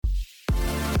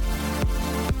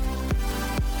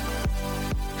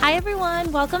Hi,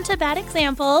 everyone. Welcome to Bad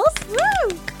Examples.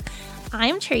 Woo!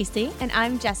 I'm Tracy. And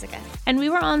I'm Jessica. And we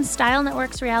were on Style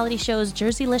Network's reality shows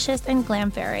Jerseylicious and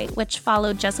Glam Fairy, which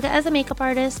followed Jessica as a makeup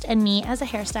artist and me as a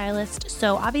hairstylist.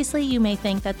 So obviously you may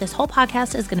think that this whole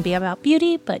podcast is going to be about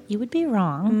beauty, but you would be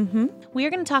wrong. We are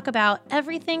going to talk about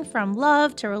everything from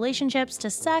love to relationships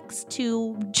to sex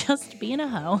to just being a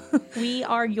hoe. We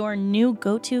are your new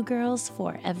go-to girls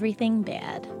for everything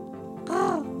bad.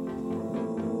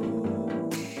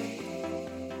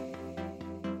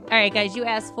 All right, guys, you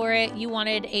asked for it. You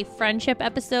wanted a friendship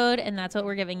episode, and that's what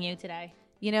we're giving you today.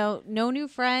 You know, No New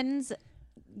Friends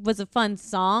was a fun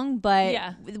song,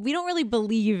 but we don't really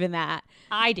believe in that.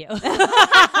 I do.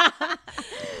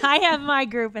 I have my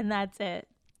group, and that's it.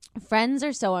 Friends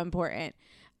are so important.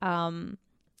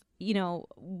 You know,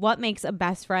 what makes a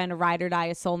best friend, a ride or die,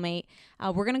 a soulmate?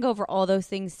 We're going to go over all those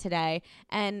things today.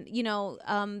 And, you know,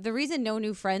 the reason No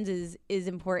New Friends is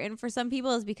important for some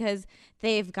people is because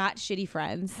they've got shitty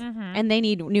friends and they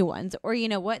need new ones. Or, you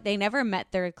know what? They never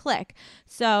met their clique.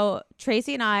 So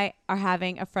Tracy and I are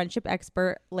having a friendship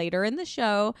expert later in the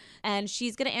show, and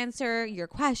she's going to answer your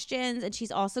questions. And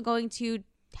she's also going to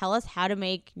tell us how to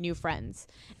make new friends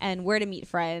and where to meet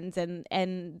friends.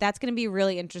 And that's going to be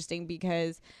really interesting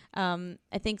because I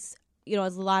think, you know,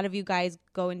 as a lot of you guys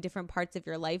go in different parts of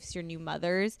your lives, you're new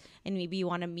mothers, and maybe you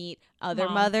want to meet other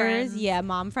mothers. Friends. Yeah,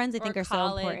 mom friends I think are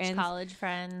so important. College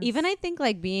friends. Even I think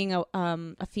like being a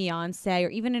fiance or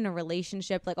even in a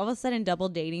relationship, like all of a sudden double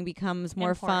dating becomes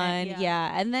more fun.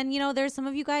 Yeah. And then, you know, there's some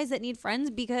of you guys that need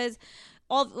friends because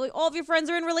all of your friends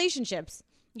are in relationships.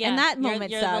 Yeah, and that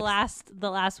moment you're sucks. the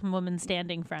last woman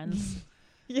standing, friends.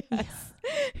 Yes.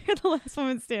 You're the last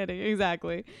woman standing.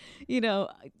 Exactly. You know,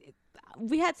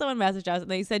 we had someone message us and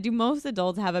they said, do most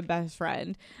adults have a best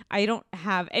friend? I don't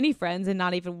have any friends and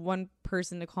not even one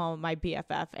person to call my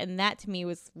BFF. And that to me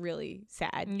was really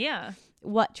sad. Yeah.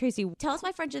 What, Tracy, tell us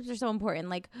why friendships are so important.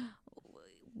 Like,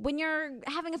 when you're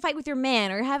having a fight with your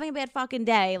man or having a bad fucking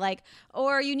day, like,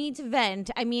 or you need to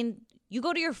vent, I mean, you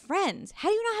go to your friends. How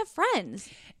do you not have friends?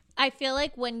 I feel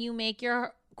like when you make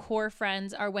your core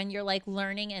friends are when you're like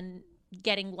learning and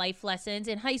getting life lessons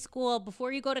in high school.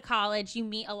 Before you go to college, you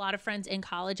meet a lot of friends in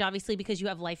college, obviously, because you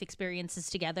have life experiences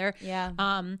together. Yeah.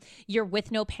 You're with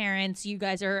no parents. You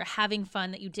guys are having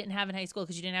fun that you didn't have in high school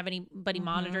because you didn't have anybody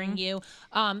monitoring you.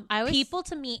 People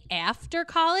to meet after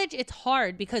college, it's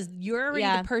hard because you're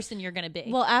already the person you're going to be.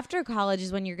 Well, after college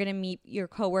is when you're going to meet your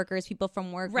coworkers, people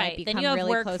from work, right? Might Then become you have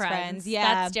really work close friends.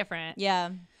 Yeah, that's different.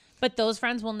 Yeah. But those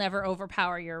friends will never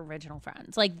overpower your original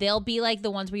friends. Like, they'll be like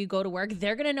the ones where you go to work.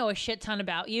 They're going to know a shit ton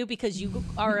about you because you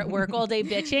are at work all day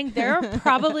bitching. They're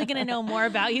probably going to know more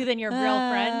about you than your real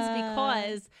friends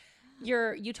because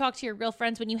you talk to your real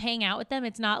friends when you hang out with them.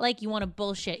 It's not like you want to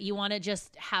bullshit. You want to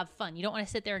just have fun. You don't want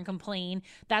to sit there and complain.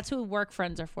 That's who work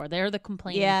friends are for. They're the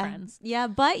complaining friends. Yeah,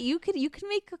 but you can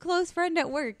make a close friend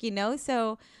at work, you know?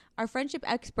 So our friendship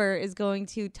expert is going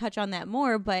to touch on that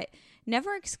more, but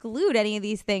never exclude any of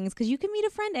these things because you can meet a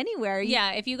friend anywhere.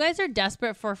 Yeah, if you guys are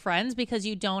desperate for friends because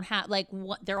you don't have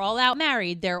they're all out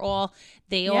married, they all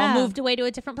moved away to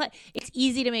a different place. It's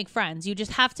easy to make friends. You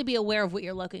just have to be aware of what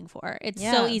you're looking for. It's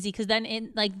so easy because then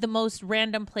in like the most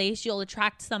random place, you'll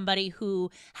attract somebody who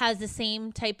has the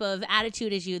same type of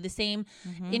attitude as you, the same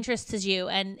interests as you,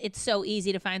 and it's so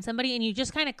easy to find somebody and you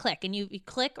just kind of click, and you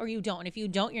click or you don't. If you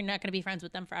don't, you're not going to be friends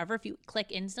with them forever. If you click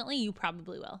instantly, you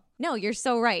probably will. No, you're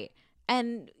so right.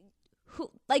 And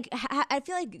I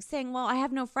feel like saying, well, I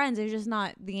have no friends is just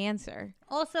not the answer.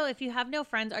 Also, if you have no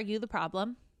friends, are you the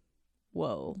problem?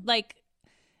 Whoa. Like,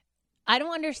 I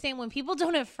don't understand when people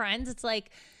don't have friends. It's like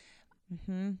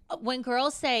when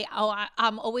girls say, oh,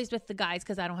 I'm always with the guys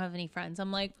because I don't have any friends.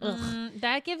 I'm like,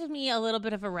 that gives me a little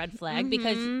bit of a red flag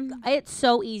because it's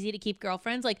so easy to keep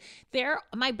girlfriends. Like, they're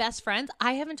my best friends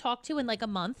I haven't talked to in like a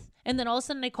month. And then all of a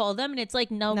sudden I call them and it's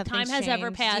like nothing time has ever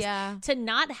passed. Yeah. To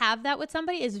not have that with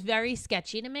somebody is very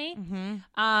sketchy to me.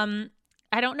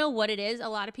 I don't know what it is. A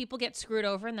lot of people get screwed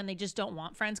over and then they just don't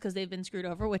want friends because they've been screwed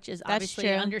over, which is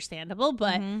obviously understandable.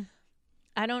 But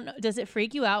I don't know. Does it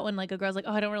freak you out when like a girl's like,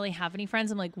 oh, I don't really have any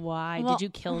friends? I'm like, why? Did you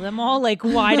kill them all? Like,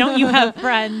 why don't you have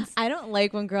friends? I don't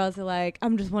like when girls are like,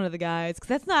 I'm just one of the guys, because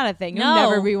that's not a thing. You'll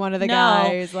never be one of the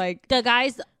guys. Like, the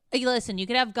guys... Listen, you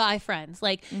could have guy friends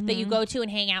like that you go to and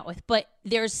hang out with, but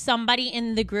there's somebody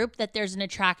in the group that there's an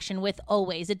attraction with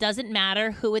always. It doesn't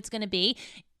matter who it's going to be.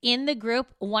 In the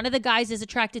group, one of the guys is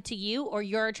attracted to you or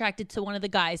you're attracted to one of the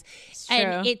guys.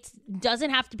 And it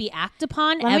doesn't have to be acted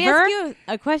upon ever. Let me ask you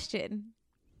a question.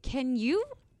 Can you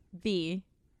be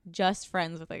just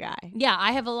friends with a guy? Yeah,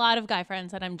 I have a lot of guy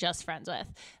friends that I'm just friends with.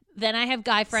 Then I have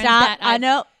guy friends Stop. I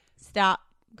know. Stop.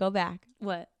 Go back.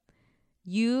 What?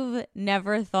 you've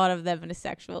never thought of them in a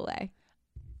sexual way?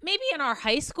 Maybe in our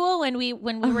high school when we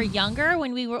were younger,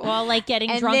 when we were all like getting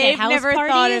And drunk at they've house never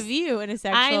parties. thought of you in a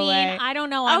sexual way. I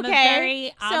don't know. I'm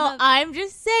I'm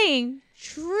just saying,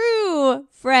 true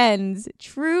friends,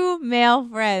 true male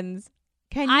friends.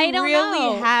 Can you I don't really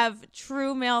know. have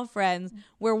true male friends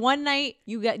where one night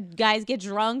guys get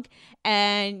drunk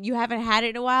and you haven't had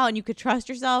it in a while and you could trust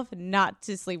yourself not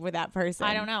to sleep with that person?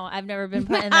 I don't know. I've never been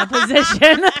put in that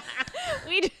position.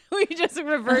 We just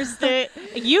reversed it.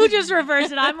 You just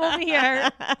reversed it. I'm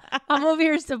over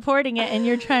here supporting it, and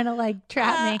you're trying to like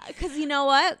trap me. Because you know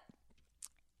what?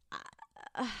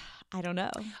 I don't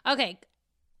know. Okay.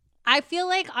 I feel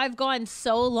like I've gone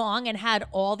so long and had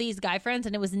all these guy friends,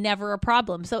 and it was never a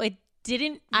problem. So it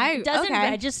doesn't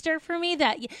register for me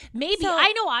that maybe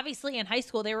I know obviously in high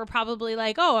school they were probably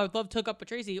like, oh, I'd love to hook up with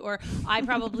Tracy, or I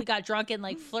probably got drunk and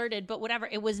like flirted, but whatever.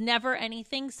 It was never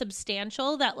anything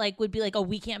substantial that like would be like, oh,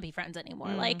 we can't be friends anymore.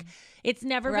 Like it's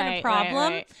never been a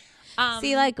problem.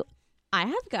 See, like I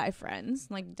have guy friends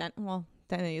like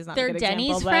Denny is not they're a good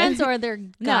Denny's example, friends or they're guy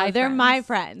no, they're friends? my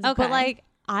friends. Okay. But like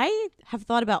I have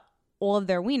thought about all of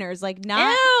their wieners, like not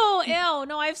ew.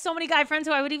 No, I have so many guy friends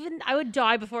who I would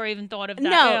die before I even thought of that.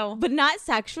 No, Ew. but not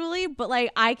sexually. But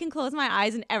like I can close my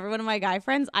eyes and every one of my guy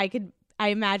friends, I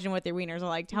imagine what their wieners are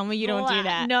like. Tell me you don't do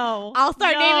that. No, I'll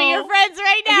start naming your friends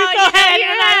right now. You go ahead. You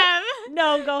have.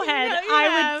 No, go ahead. You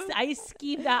I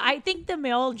scheme that. I think the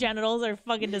male genitals are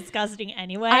fucking disgusting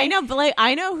anyway. I know, but like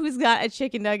I know who's got a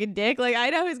chicken nugget dick. Like I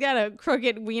know who's got a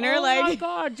crooked wiener. Oh like my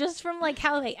god, just from like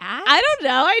how they act. I don't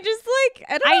know. I just like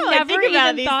I don't know. I never think about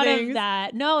even these thought things. of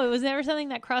that. No, it was never something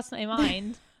that crossed my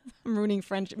mind. I'm ruining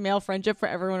male friendship for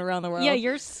everyone around the world. Yeah,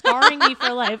 you're scarring me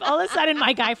for life. All of a sudden,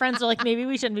 my guy friends are like, maybe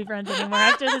we shouldn't be friends anymore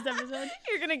after this episode.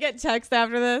 You're gonna get text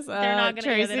after this. They're not gonna.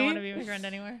 Tracy. They don't want to be my friend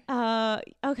anymore.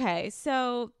 Okay,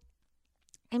 so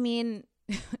I mean,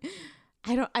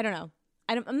 I don't know.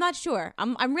 I'm not sure.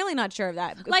 I'm really not sure of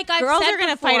that. Like I've girls said are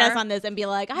gonna before, fight us on this and be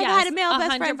like, I've had a male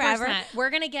best friend forever. We're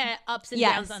gonna get ups and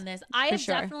Yes, downs on this. I have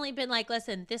sure. definitely been like,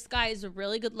 listen, this guy is a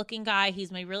really good looking guy.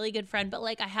 He's my really good friend, but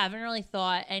like I haven't really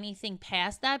thought anything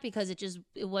past that because it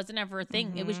wasn't ever a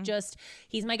thing. It was just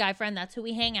he's my guy friend. That's who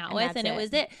we hang out with, and it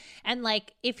was it. And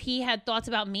like if he had thoughts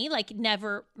about me, like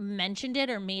never mentioned it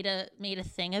or made a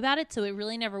thing about it, so it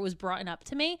really never was brought up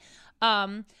to me.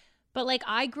 But like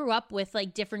I grew up with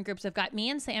like different groups of guys. Me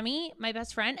and Sammy, my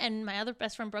best friend, and my other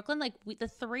best friend Brooklyn. Like the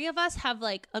three of us have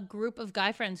like a group of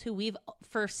guy friends who we've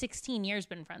for 16 years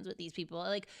been friends with these people.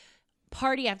 Like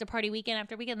party after party, weekend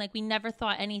after weekend. Like we never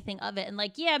thought anything of it. And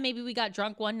like yeah, maybe we got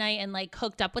drunk one night and like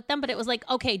hooked up with them. But it was like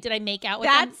okay, did I make out with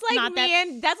them? That's like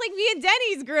me and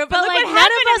Denny's group. But and like none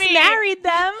of us married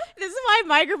them. This is why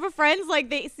my group of friends like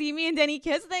they see me and Denny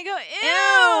kiss and they go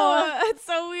ew. It's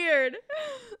so weird.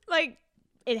 Like.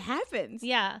 It happens.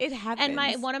 Yeah. It happens.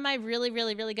 And one of my really,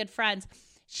 really, really good friends,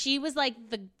 she was like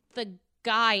the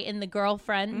guy in the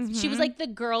girlfriends. Mm-hmm. She was like the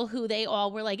girl who they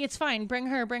all were like, it's fine, bring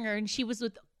her. And she was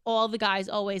with all the guys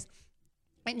always.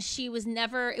 And it was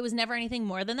never anything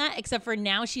more than that, except for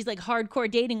now she's like hardcore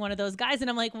dating one of those guys. And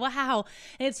I'm like, wow,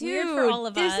 it's weird for all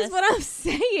of us. This is what I'm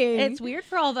saying. It's weird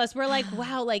for all of us. We're like,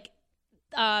 wow, like,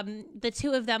 the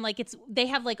two of them, like they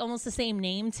have like almost the same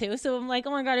name too. So I'm like,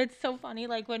 oh my God, it's so funny.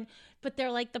 Like but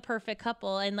they're like the perfect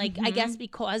couple. And like, I guess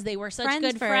because they were such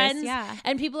good friends. Yeah.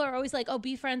 And people are always like, oh,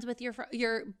 be friends with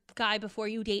your guy before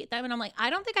you date them. And I'm like,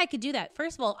 I don't think I could do that.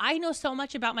 First of all, I know so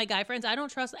much about my guy friends. I don't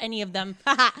trust any of them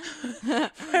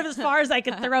for as far as I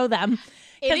could throw them.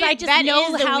 Because I just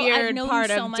know how I've known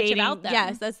so much about them.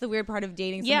 Yes, that's the weird part of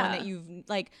dating someone that you've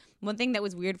like. One thing that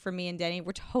was weird for me and Denny,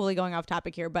 we're totally going off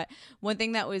topic here, but one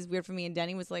thing that was weird for me and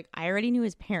Denny was like I already knew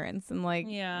his parents and like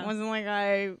it wasn't like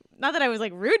not that I was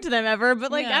like rude to them ever,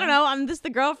 but like I don't know, I'm just the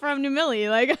girl from New Millie.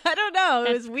 Like I don't know,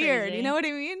 it was weird. Crazy. You know what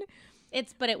I mean?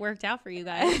 But it worked out for you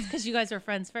guys because you guys were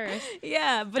friends first.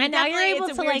 Yeah, but and now you're able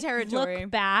to like territory.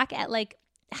 Look back at like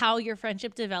how your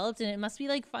friendship developed, and it must be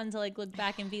like fun to like look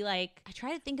back and be like, I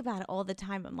try to think about it all the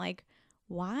time. I'm like,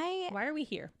 why are we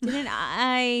here? Didn't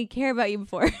I care about you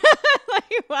before?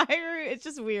 Like, why are we, it's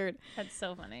just weird. That's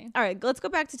so funny. All right, let's go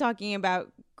back to talking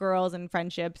about girls and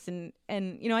friendships, and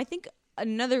you know, I think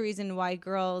another reason why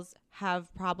girls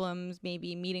have problems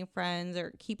maybe meeting friends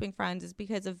or keeping friends is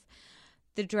because of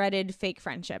the dreaded fake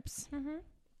friendships.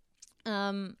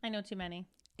 I know too many.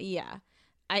 Yeah.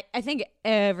 I think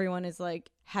everyone is like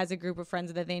has a group of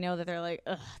friends that they know that they're like,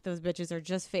 ugh, those bitches are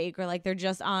just fake, or like they're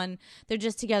just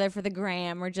together for the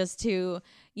gram, or just to,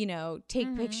 you know,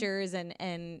 take pictures and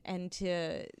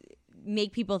to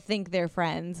make people think they're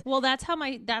friends. Well, that's how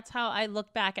I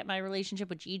look back at my relationship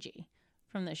with Gigi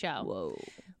from the show. Whoa.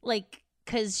 Like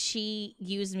because she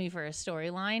used me for a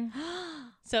storyline.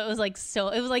 So it was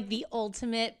like the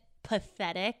ultimate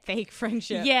pathetic fake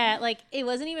friendship. Yeah, like it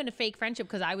wasn't even a fake friendship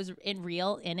because I was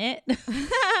in it.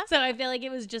 So I feel like it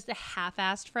was just a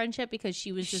half-assed friendship because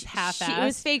she was just half-assed. It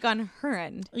was fake on her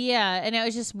end. Yeah, and it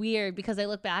was just weird because I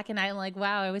look back and I'm like,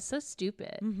 wow, I was so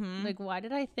stupid. Like, why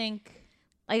did I think?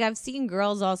 Like, I've seen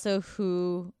girls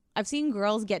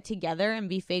get together and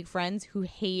be fake friends who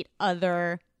hate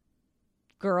other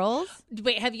girls.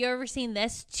 Wait, have you ever seen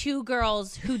this? 2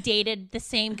 girls who dated the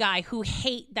same guy who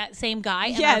hate that same guy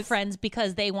and are friends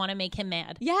because they want to make him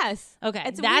mad. Yes. Okay.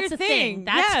 It's that's a thing.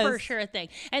 That's yes. for sure a thing.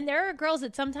 And there are girls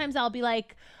that sometimes I'll be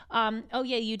like, oh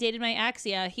yeah, you dated my ex.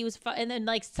 Yeah, he was fun. And then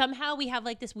like somehow we have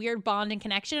like this weird bond and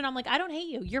connection. And I'm like, I don't hate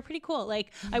you. You're pretty cool.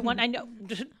 Like I know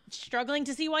struggling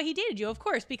to see why he dated you, of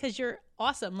course, because you're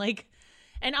awesome. Like,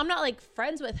 and I'm not like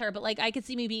friends with her, but like I could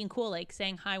see me being cool, like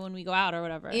saying hi when we go out or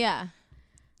whatever. Yeah.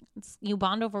 You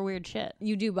bond over weird shit.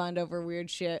 You do bond over weird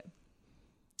shit.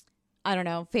 I don't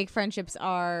know. Fake friendships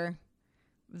are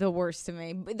the worst to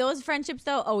me. But those friendships,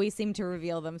 though, always seem to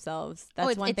reveal themselves.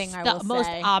 That's one thing I will say. It's the most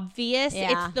obvious.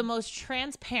 Yeah. It's the most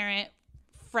transparent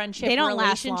friendship they don't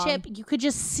relationship. Last long. You could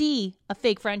just see a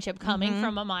fake friendship coming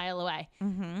from a mile away.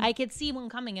 I could see one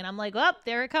coming, and I'm like, oh,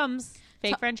 there it comes.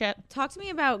 Fake friendship. Talk to me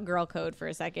about girl code for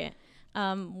a second.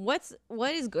 What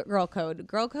is girl code?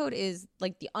 Girl code is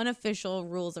like the unofficial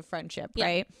rules of friendship,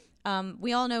 right?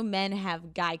 We all know men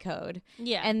have guy code.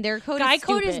 Yeah. And their code guy is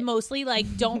stupid. code is mostly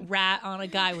like don't rat on a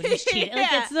guy when he's cheating. Like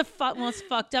that's the most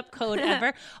fucked up code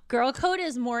ever. Girl code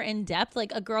is more in depth.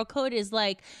 Like a girl code is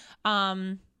like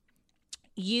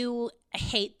you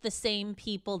hate the same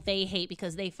people they hate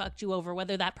because they fucked you over,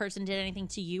 whether that person did anything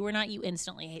to you or not. You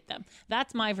instantly hate them.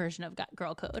 That's my version of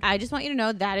girl code. I just want you to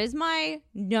know that is my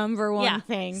number one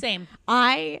thing. Same.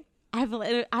 I've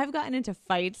gotten into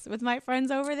fights with my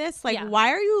friends over this. Like, why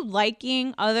are you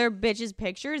liking other bitches'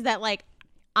 pictures that like,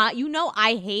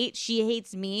 I hate, she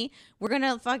hates me. We're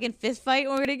gonna fucking fist fight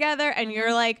when we're together, and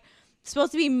you're like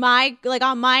supposed to be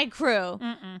on my crew.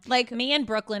 Like me and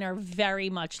Brooklyn are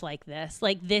very much like this.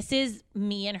 Like this is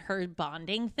me and her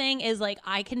bonding thing is like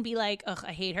I can be like, ugh,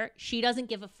 I hate her. She doesn't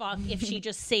give a fuck if she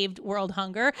just saved world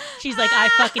hunger. She's like, I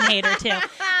fucking hate her too.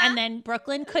 And then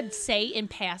Brooklyn could say in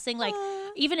passing, like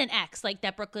even an ex like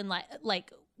that Brooklyn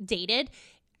like dated.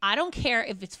 I don't care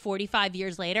if it's 45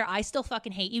 years later. I still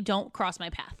fucking hate you. Don't cross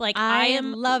my path. Like I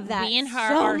love that. Me and her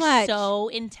so are much. so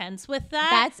intense with that.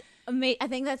 That's amazing. I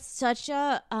think that's such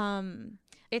a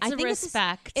it's a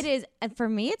respect. It is, and for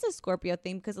me, it's a Scorpio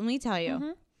thing because let me tell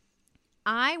you,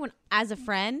 as a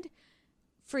friend,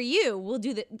 for you,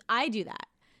 I do that.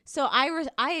 So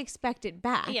I expect it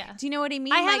back. Yeah. Do you know what I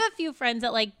mean? I have a few friends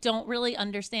that like don't really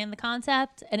understand the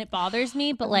concept and it bothers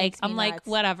me, but like I'm like,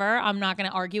 whatever, I'm not going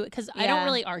to argue it because I don't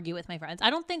really argue with my friends. I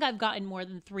don't think I've gotten more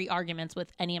than 3 arguments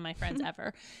with any of my friends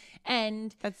ever.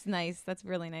 And that's nice. That's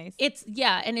really nice.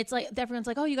 And it's like everyone's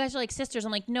like, oh, you guys are like sisters.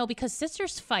 I'm like, no, because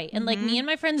sisters fight. And like me and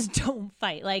my friends don't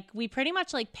fight. Like we pretty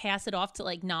much like pass it off to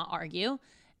like not argue.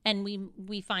 And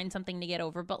we find something to get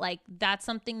over. But like that's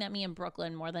something that me and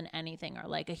Brooklyn more than anything are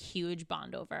like a huge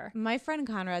bond over. My friend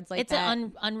Conrad's like it's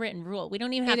an unwritten rule. We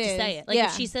don't even have to say it. Like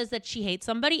if she says that she hates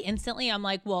somebody, instantly I'm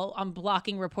like, well, I'm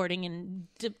blocking, reporting, and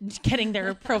getting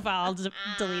their profile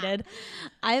deleted.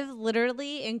 I've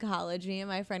literally in college, me and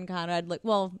my friend Conrad, like,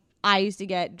 well, I used to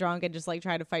get drunk and just like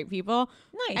try to fight people.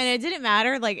 Nice. And it didn't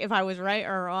matter like if I was right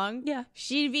or wrong. Yeah.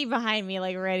 She'd be behind me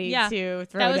like ready to throw down.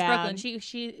 That was down. Brooklyn.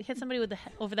 She hit somebody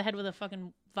over the head with a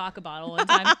fucking vodka bottle one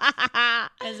time. That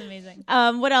was amazing.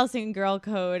 What else in girl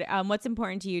code? What's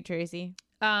important to you, Tracy?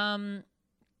 I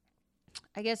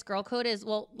guess girl code is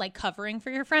like covering for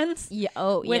your friends. Yeah.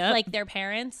 With like their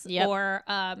parents or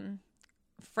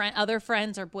other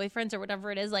friends or boyfriends or whatever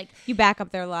it is, like you back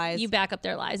up their lies.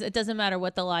 It doesn't matter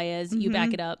what the lie is. You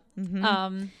back it up.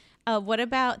 What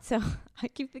about, so I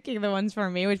keep thinking of the ones for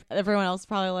me, which everyone else is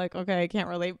probably like, okay, I can't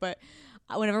relate, but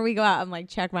whenever we go out, I'm like,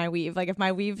 check my weave. Like if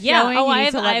my weave's showing, I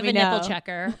have a nipple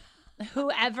checker.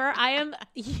 Whoever I am,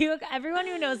 everyone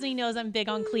who knows me knows I'm big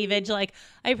on cleavage. Like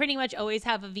I pretty much always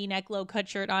have a V-neck low cut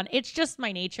shirt on. It's just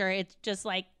my nature. It's just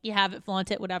like you have it, flaunt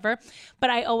it, whatever.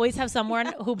 But I always have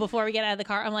someone who before we get out of the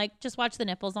car, I'm like, just watch the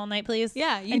nipples all night, please.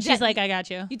 Yeah. And she's like, I got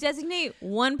you. You designate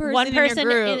one person in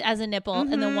your group as a nipple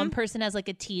and then one person as like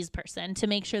a tease person to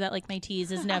make sure that like my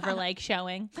tease is never like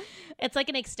showing. It's like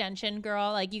an extension,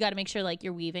 girl. Like you got to make sure like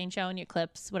your weave ain't showing, your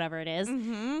clips, whatever it is.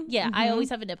 I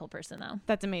always have a nipple person though.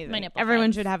 That's amazing. My nipple Everyone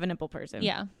friends. should have a nipple person.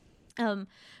 Yeah.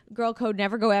 Girl code,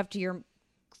 never go after your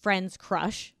friend's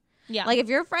crush. Yeah. Like if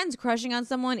your friend's crushing on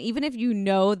someone, even if you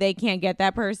know they can't get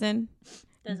that person,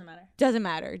 Doesn't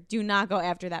matter. Do not go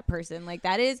after that person. Like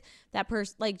that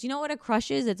person. Like, do you know what a crush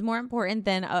is? It's more important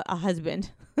than a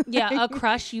husband. Yeah, a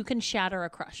crush, you can shatter a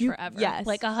crush forever. Yes.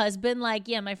 Like a husband, like,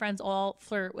 yeah, my friends all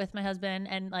flirt with my husband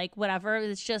and like whatever.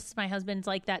 It's just my husband's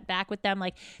like that back with them.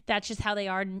 Like that's just how they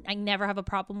are. I never have a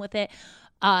problem with it.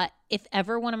 If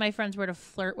ever one of my friends were to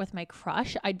flirt with my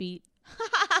crush, I'd be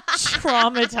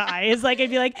traumatized. Like I'd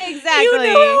be like, exactly. You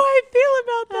know how I feel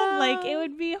about them. Like it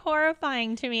would be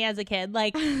horrifying to me as a kid.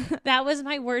 Like that was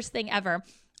my worst thing ever.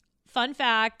 Fun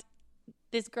fact,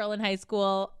 this girl in high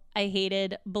school, I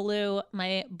hated Blue,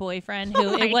 my boyfriend,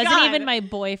 who it wasn't even my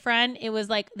boyfriend. It was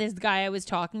like this guy I was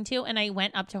talking to, and I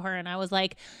went up to her and I was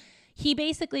like, he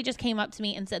basically just came up to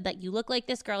me and said that you look like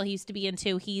this girl he used to be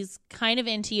into. He's kind of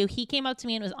into you. He came up to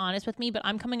me and was honest with me, but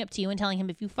I'm coming up to you and telling him,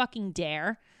 if you fucking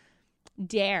dare.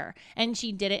 And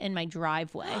she did it in my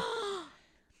driveway.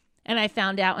 And I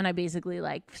found out, and I basically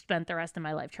like spent the rest of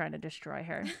my life trying to destroy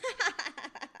her.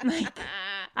 Like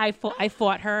I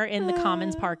fought her in the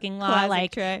Commons parking lot. Classic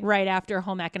like Trey. Right after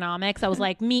home economics. I was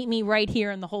like, meet me right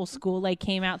here, and the whole school like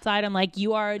came outside. I'm like,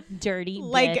 you are a dirty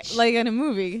bitch. Like in a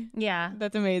movie. Yeah.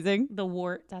 That's amazing. The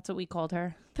wart. That's what we called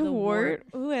her. The wart.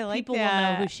 Ooh, I like People that.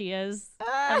 will know who she is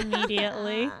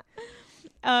immediately.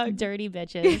 Dirty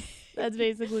bitches. That's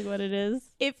basically what it is.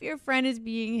 If your friend is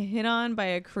being hit on by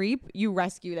a creep, you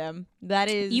rescue them. That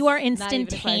is, you are not even a question.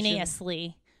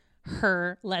 instantaneously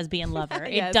her lesbian lover.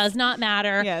 Yes. It does not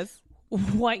matter Yes.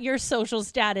 what your social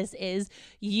status is.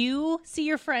 You see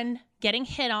your friend getting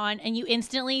hit on and you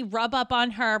instantly rub up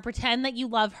on her, pretend that you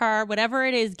love her, whatever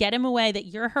it is, get him away, that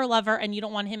you're her lover and you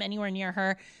don't want him anywhere near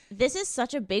her. This is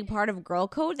such a big part of girl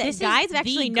code that This is guys the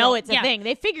actually girl- know it's a yeah. thing.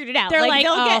 They figured it out. They're like,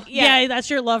 they'll oh, get, yeah, that's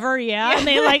your lover, yeah. And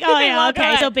they're like, oh, They yeah, walk okay.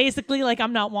 away. So basically, like,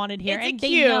 I'm not wanted here. It's a and they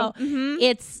cue. know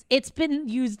Mhm. it's been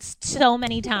used so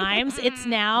many times. It's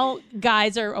now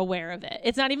guys are aware of it.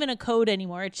 It's not even a code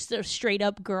anymore. It's just a straight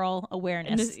up girl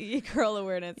awareness. Girl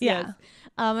awareness. Yeah. Yes.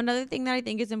 Another thing that I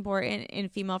think is important in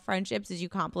female friendships is you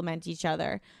compliment each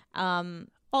other.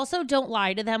 Also, don't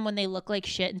lie to them when they look like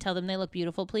shit and tell them they look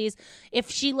beautiful, please. If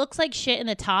she looks like shit in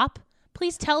the top,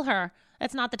 please tell her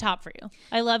that's not the top for you.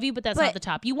 I love you, but that's not the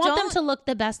top. You want them to look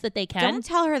the best that they can. Don't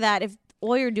tell her that if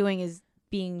all you're doing is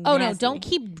being Oh, nasty. no, don't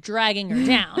keep dragging her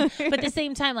down. But at the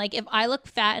same time, like, if I look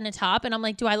fat in a top and I'm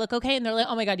like, do I look okay? And they're like,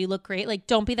 oh my God, you look great. Like,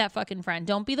 don't be that fucking friend.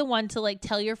 Don't be the one to, like,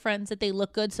 tell your friends that they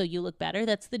look good so you look better.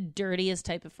 That's the dirtiest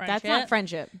type of friendship. That's not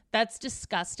friendship. That's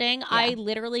disgusting. I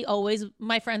literally always,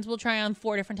 my friends will try on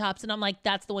 4 different tops and I'm like,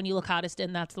 that's the one you look hottest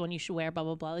in. That's the one you should wear, blah,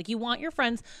 blah, blah. Like, you want your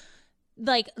friends...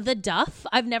 Like the duff,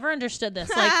 I've never understood this.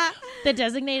 Like the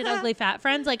designated ugly fat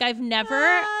friends. Like I've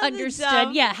never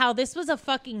understood. Yeah, how this was a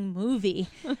fucking movie.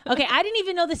 Okay, I didn't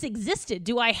even know this existed.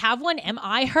 Do I have one? Am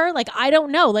I her? Like I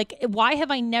don't know. Like why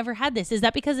have I never had this? Is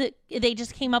that because they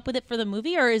just came up with it for the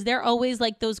movie, or is there always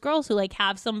like those girls who like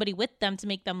have somebody with them to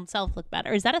make themselves look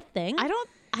better? Is that a thing? I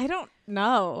don't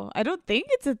know. I don't think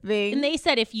it's a thing. And they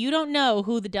said if you don't know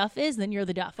who the duff is, then you're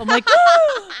the duff. I'm like,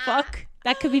 fuck,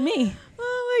 that could be me.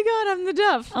 Oh my God, I'm the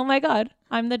duff. Oh my God,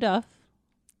 I'm the duff.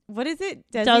 What is it?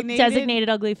 Designated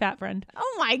ugly fat friend.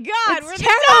 Oh my God, It's we're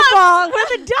terrible.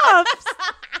 We're the duffs.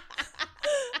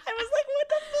 I was like, what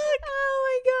the fuck? Oh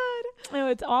my God. No,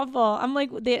 it's awful. I'm like,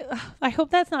 I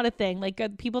hope that's not a thing.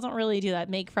 Like people don't really do that.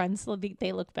 Make friends so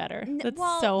they look better. That's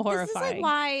so horrifying. This is like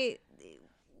why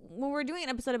when we're doing an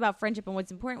episode about friendship and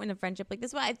what's important in a friendship, like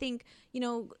this is why I think,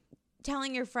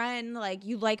 telling your friend like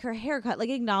you like her haircut,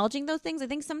 like acknowledging those things. I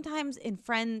think sometimes in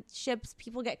friendships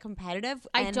people get competitive.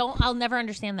 I'll never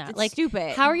understand that. It's like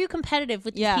stupid. How are you competitive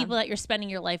with these people that you're spending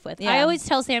your life with? Yeah. I always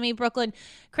tell Sammy, Brooklyn,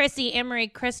 Chrissy, Emery,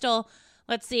 Crystal,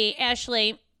 let's see,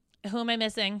 Ashley, who am I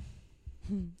missing?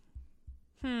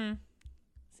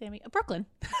 Sammy, Brooklyn.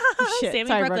 Shit, Sammy,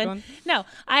 sorry, Brooklyn. No,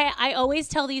 I always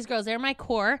tell these girls, they're my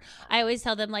core. I always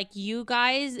tell them, like, you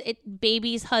guys,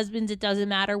 babies, husbands, it doesn't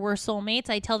matter. We're soulmates.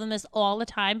 I tell them this all the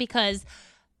time because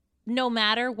no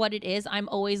matter what it is, I'm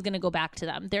always going to go back to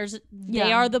them.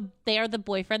 They are the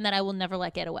boyfriend that I will never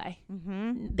let get away.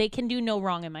 Mm-hmm. They can do no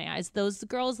wrong in my eyes. Those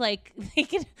girls, like, they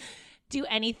can do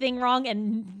anything wrong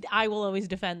and I will always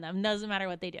defend them. Doesn't matter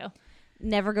what they do.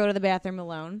 Never go to the bathroom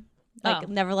alone. Like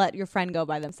never let your friend go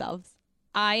by themselves.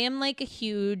 I am like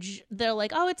they're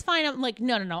like, oh, it's fine. I'm like,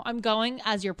 no. I'm going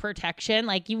as your protection.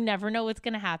 Like, you never know what's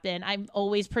going to happen. I'm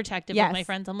always protective of my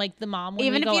friends. I'm like the mom when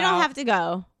even we if go you out. don't have to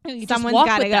go. You Someone's just walk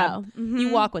gotta with go. them. Mm-hmm. You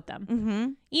walk with them. Mm-hmm.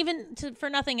 Even for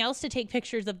nothing else, to take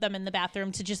pictures of them in the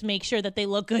bathroom to just make sure that they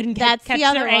look good and That's catch the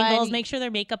other their angles, one. make sure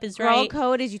their makeup is Girl right.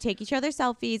 code is you take each other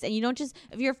selfies, and you don't just,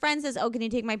 if your friend says, oh, can you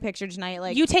take my picture tonight?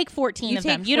 Like, You take 14 of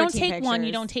them. You don't 14 take one, you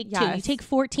pictures. don't take two. You Yes. take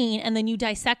 14, and then you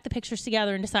dissect the pictures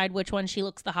together and decide which one she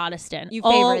looks the hottest in. you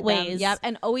favorite them. Always. Yep.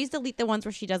 And always delete the ones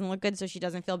where she doesn't look good so she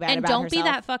doesn't feel bad And about don't herself. be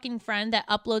that fucking friend that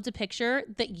uploads a picture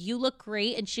that you look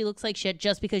great and she looks like shit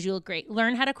just because you look great.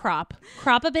 Learn how to crop.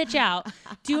 Crop a bitch out.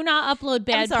 Do not upload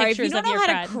bad I'm sorry, pictures if you don't of know your how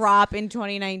friends. to crop in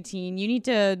 2019, you need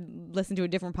to listen to a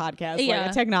different podcast, like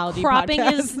a technology Cropping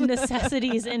podcast. is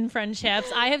necessities in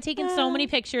friendships. I have taken so many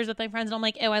pictures with my friends and I'm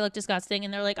like, oh, I look disgusting.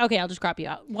 And they're like, okay, I'll just crop you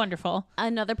out. Wonderful.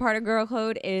 Another part of girl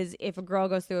code is if a girl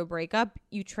goes through a breakup,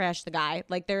 you trash the guy.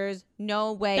 Like, there's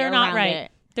no way They're around not right.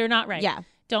 it. They're not right. Yeah.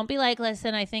 Don't be like,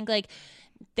 listen, I think like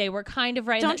they were kind of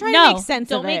right. Don't try no, to make sense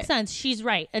don't of make it. sense. She's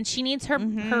right. And she needs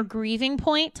her grieving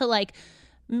point to like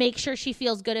make sure she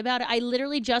feels good about it. I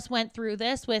literally just went through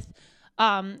this with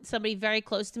somebody very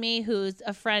close to me who's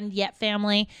a friend yet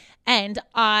family, and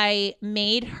I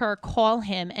made her call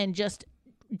him and just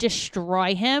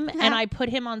destroy him. And I put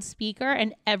him on speaker,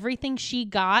 and everything she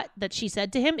got that she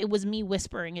said to him, it was me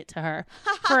whispering it to her.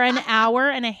 For an hour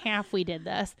and a half we did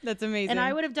this. That's amazing. And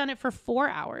I would have done it for 4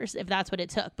 hours if that's what it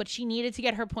took. But she needed to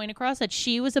get her point across that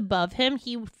she was above him.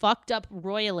 He fucked up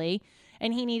royally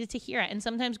and he needed to hear it. And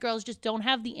sometimes girls just don't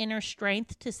have the inner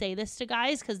strength to say this to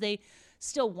guys because they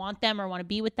still want them or want to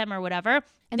be with them or whatever.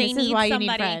 And they this is need why somebody. you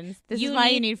need friends. This is why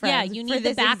you need friends. Yeah, you for need the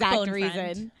this exact backbone reason.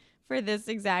 friend. For this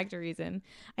exact reason.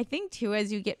 I think, too,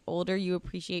 as you get older, you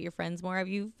appreciate your friends more. Have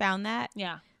you found that?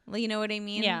 Yeah. You know what I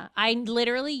mean? Yeah. I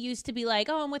literally used to be like,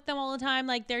 oh, I'm with them all the time.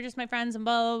 Like, they're just my friends and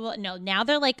blah, blah, blah. No, now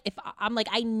they're like, if I'm like,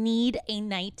 I need a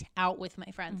night out with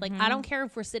my friends. Like, I don't care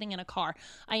if we're sitting in a car.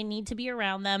 I need to be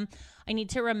around them. I need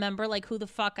to remember, like, who the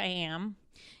fuck I am.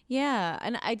 Yeah.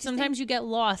 And I just Sometimes you get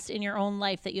lost in your own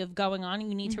life that you have going on. And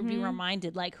you need to be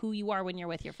reminded, like, who you are when you're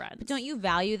with your friends. But don't you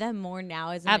value them more now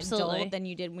as an adult than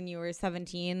you did when you were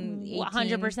 17, 18?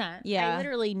 100%. Yeah. I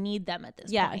literally need them at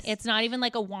this Yes. point. It's not even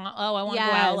like a want, oh, I want to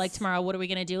go out like tomorrow. What are we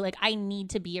going to do? Like, I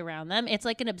need to be around them. It's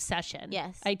like an obsession.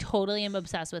 Yes. I totally am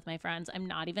obsessed with my friends. I'm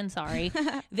not even sorry.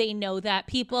 They know that.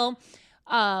 People,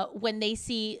 when they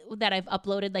see that I've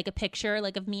uploaded like a picture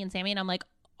like of me and Sammy and I'm like,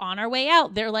 on our way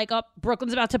out, they're like, oh,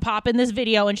 Brooklyn's about to pop in this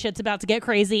video and shit's about to get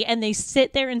crazy. And they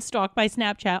sit there and stalk my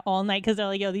Snapchat all night because they're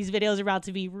like, yo, these videos are about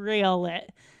to be real lit.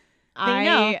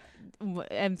 I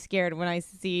am scared when I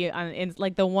see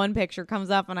like the one picture comes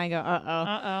up and I go,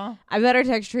 uh-oh. I better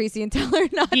text Tracy and tell her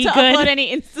not to upload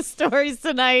any Insta stories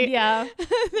tonight. Yeah.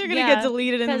 They're going to get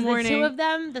deleted in the morning. The two of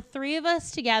them, the three of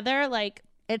us together, like,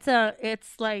 it's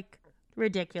like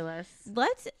ridiculous.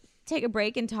 Let's take a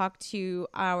break and talk to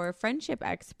our friendship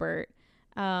expert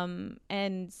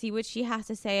and see what she has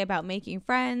to say about making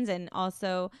friends and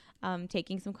also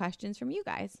taking some questions from you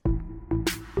guys.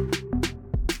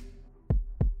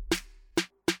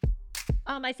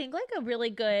 I think like a really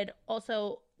good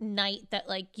also night that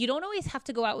like you don't always have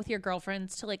to go out with your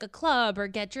girlfriends to like a club or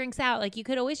get drinks out. Like you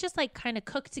could always just like kind of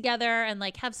cook together and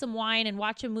like have some wine and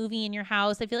watch a movie in your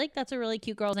house. I feel like that's a really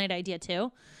cute girls' night idea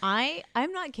too.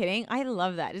 I'm not kidding. I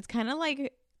love that. It's kind of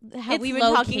like how It's we've been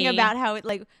talking low-key. about how it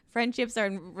like friendships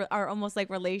are almost like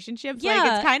relationships. Yeah.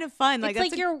 Like it's kind of fun. Like It's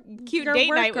that's like a your cute your date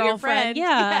work night with your friend.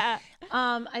 Yeah.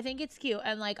 I think it's cute.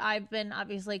 And like I've been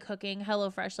obviously cooking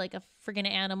HelloFresh like a friggin'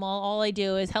 animal. All I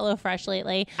do is HelloFresh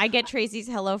lately. I get Tracy's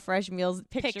HelloFresh meals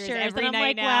pictures every and I'm night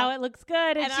like, now. wow, it looks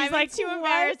good. And she's I'm like, too "What?"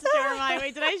 embarrassed to show her mine.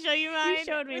 Wait, did I show you mine? You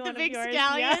showed me with one the of big yours,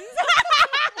 scallions. yeah.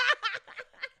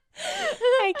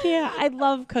 I can't. I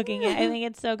love cooking it. I think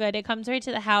it's so good. It comes right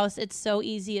to the house. It's so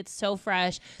easy. It's so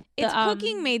fresh. It's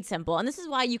cooking made simple. And this is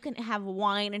why you can have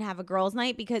wine and have a girls'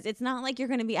 night because it's not like you're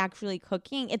going to be actually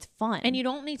cooking. It's fun. And you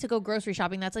don't need to go grocery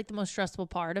shopping. That's like the most stressful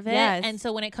part of it. Yes. And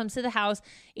so when it comes to the house,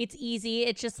 it's easy.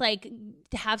 It's just like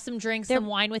to have some drinks, some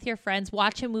wine with your friends,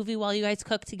 watch a movie while you guys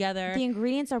cook together. The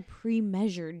ingredients are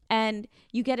pre-measured. And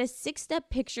you get a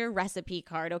 6-step picture recipe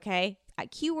card, okay? A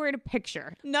keyword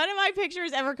picture. None of my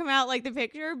pictures ever come out like the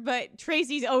picture, but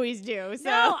Tracy's always do. So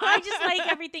No, I just like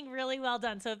everything really well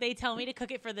done. So if they tell me to cook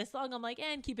it for this long, I'm like,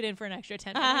 and keep it in for an extra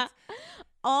 10 minutes.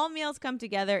 All meals come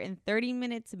together in 30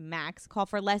 minutes max, call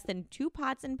for less than 2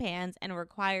 pots and pans, and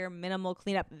require minimal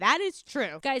cleanup. That is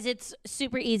true. Guys, it's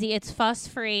super easy. It's fuss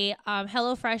free.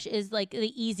 HelloFresh is like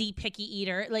the easy picky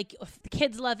eater. Like the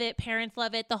kids love it, parents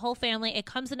love it, the whole family. It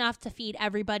comes enough to feed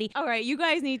everybody. All right, you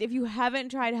guys need, if you haven't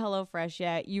tried HelloFresh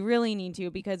yet, you really need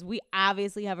to, because we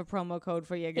obviously have a promo code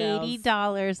for you girls.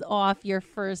 $80 off your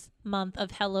first month of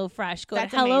HelloFresh. Go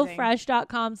That's to amazing.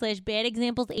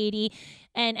 HelloFresh.com/badexamples80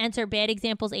 and enter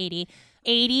badexamples80.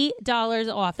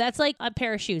 $80 off. That's like a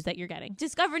pair of shoes that you're getting.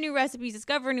 Discover new recipes,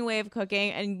 discover a new way of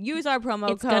cooking, and use our promo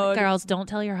It's code. good, girls. Don't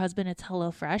tell your husband it's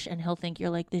HelloFresh, and he'll think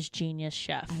you're like this genius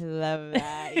chef. I love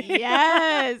that.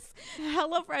 Yes.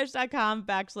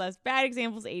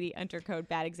 HelloFresh.com/badexamples80. Enter code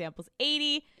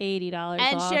badexamples80. $80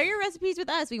 And off. share your recipes with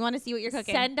us. We want to see what you're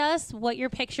cooking. Send us what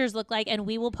your pictures look like, and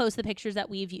we will post the pictures that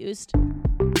we've used.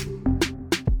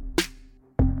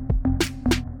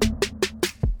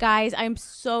 Guys, I'm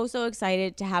so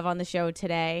excited to have on the show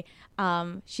today.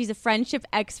 She's a friendship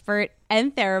expert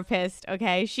and therapist,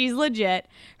 okay? She's legit.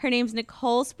 Her name's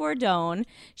Nicole Spordone.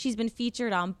 She's been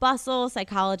featured on Bustle,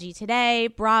 Psychology Today,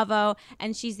 Bravo,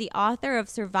 and she's the author of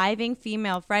Surviving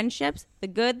Female Friendships, The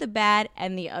Good, the Bad,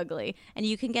 and the Ugly. And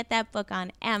you can get that book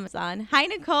on Amazon. Hi,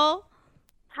 Nicole.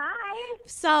 Hi.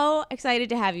 So excited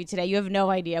to have you today. You have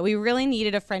no idea. We really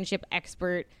needed a friendship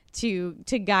expert to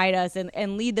guide us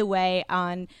and lead the way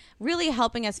on really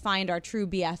helping us find our true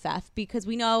BFF, because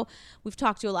we know we've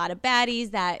talked to a lot of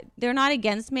baddies that they're not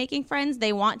against making friends.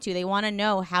 They want to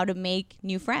know how to make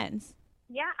new friends.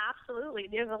 Yeah, absolutely.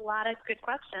 There's a lot of good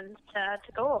questions to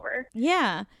go over.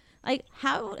 Yeah. Like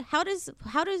how does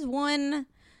one,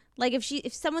 like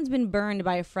if someone's been burned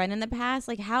by a friend in the past,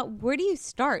 like where do you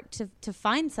start to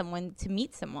find someone, to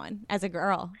meet someone as a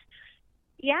girl?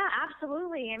 Yeah,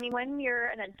 absolutely. I mean, when you're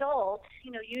an adult,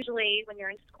 usually when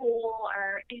you're in school,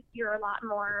 or you're a lot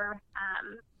more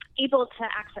able to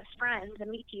access friends and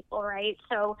meet people, right?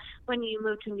 So when you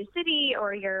move to a new city,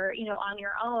 or you're, on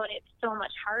your own, it's so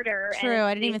much harder. True.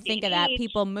 I didn't even think of that.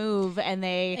 People move and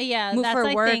they move that's, for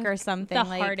I work think, or something. The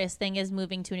hardest thing is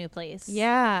moving to a new place.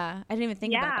 Yeah. I didn't even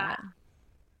think about that.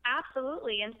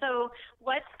 Absolutely. And so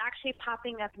what's actually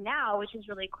popping up now, which is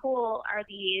really cool, are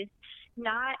these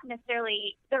not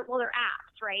necessarily, they're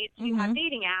apps, right? So you have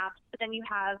dating apps, but then you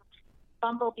have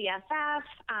Bumble BFF,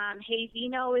 Hey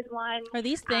Vino is one. Are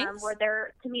these things? Where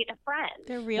they're to meet a friend.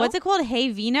 They're real? What's it called?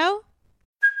 Hey Vino?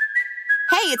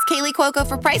 Hey, it's Kaylee Cuoco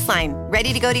for Priceline.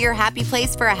 Ready to go to your happy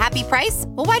place for a happy price?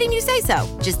 Well, why didn't you say so?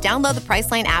 Just download the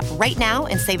Priceline app right now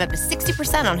and save up to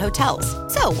 60% on hotels.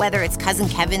 So whether it's Cousin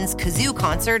Kevin's Kazoo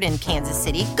Concert in Kansas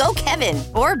City, go Kevin,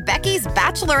 or Becky's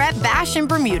Bachelorette Bash in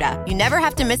Bermuda, you never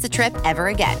have to miss a trip ever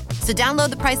again. So download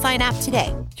the Priceline app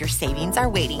today. Your savings are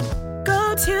waiting.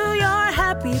 Go to your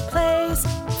happy place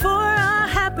for a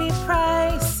happy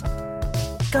price.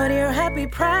 Go to your happy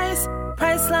price,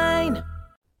 Priceline.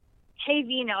 Hey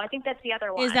Vino, I think that's the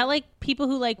other one. Is that like people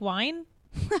who like wine?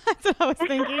 That's what I was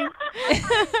thinking. You know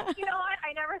what?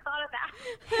 I never thought of that.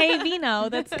 Hey Vino,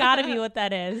 that's got to be what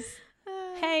that is.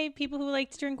 Hey, people who like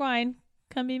to drink wine,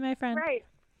 come be my friend. Right.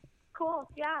 Cool.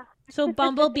 Yeah. So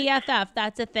Bumble BFF,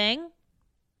 that's a thing?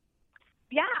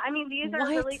 Yeah. I mean, these are What?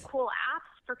 really cool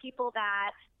apps for people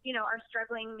that, are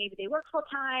struggling. Maybe they work full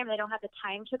time. They don't have the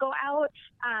time to go out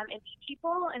and meet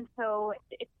people. And so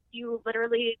you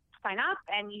literally sign up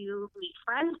and you meet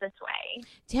friends this way.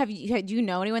 Do you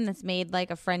know anyone that's made like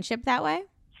a friendship that way?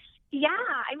 Yeah,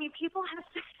 I mean, people have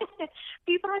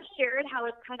shared how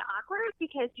it's kind of awkward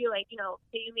because you say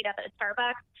you meet up at a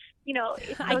Starbucks,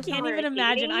 it's so I can't similar even to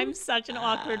imagine. dating. I'm such an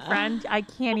awkward friend. I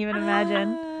can't even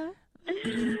imagine.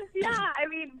 Yeah, I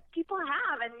mean, people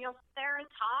have, and you'll stare and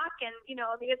talk, and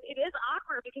it is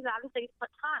awkward because obviously it's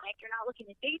platonic. You're not looking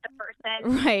to date the person,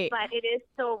 Right? But it is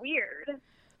so weird.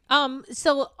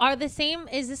 So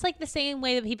is this like the same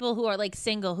way that people who are like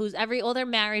single, all their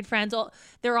married friends,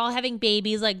 they're all having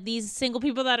babies, like these single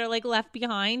people that are like left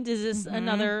behind? Is this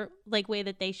another like way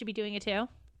that they should be doing it too?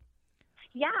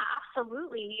 Yeah,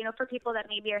 absolutely. For people that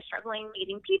maybe are struggling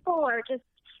meeting people, or just,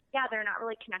 they're not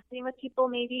really connecting with people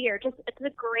maybe, or just, it's a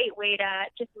great way to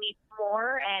just meet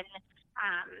more. And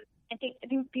I think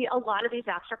a lot of these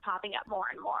apps are popping up more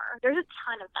and more. There's a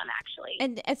ton of them, actually.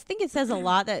 And I think it says a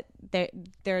lot that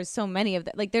there's so many of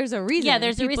them. Like, there's a reason. Yeah,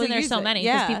 there's a people reason there's use so it. many,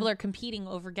 because Yeah. people are competing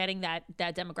over getting that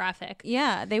demographic.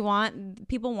 Yeah,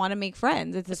 people want to make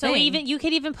friends. It's a So thing. you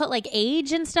could even put like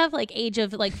age and stuff, like age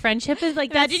of like friendship is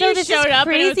like that. Imagine So you this showed is up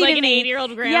and it was crazy like to an me.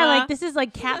 80-year-old grandma. Yeah, like this is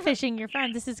like catfishing your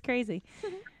friend. This is crazy.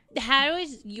 How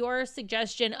is your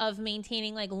suggestion of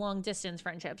maintaining like long distance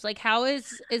friendships? Like,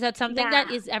 is that something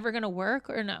that is ever going to work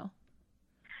or no?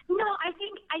 No, I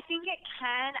think it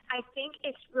can. I think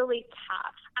it's really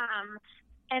tough.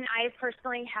 And I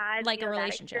personally had like a that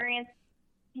relationship. experience.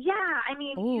 Yeah, I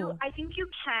mean, Ooh. I think you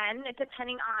can,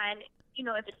 depending on,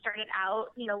 if it started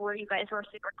out, where you guys were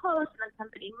super close and then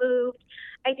somebody moved.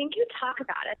 I think you talk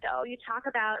about it, though. You talk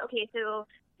about, okay, so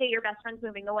say your best friend's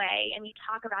moving away, and you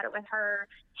talk about it with her.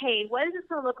 Hey, what is this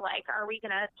going to look like? Are we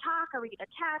going to talk? Are we going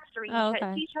to text? Are we going to try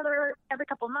to see each other every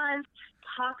couple months?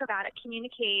 Talk about it.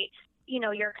 Communicate,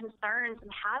 your concerns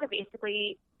and how to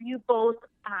basically, you both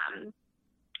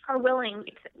are willing,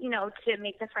 to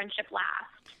make the friendship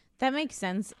last. That makes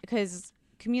sense because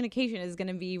communication is going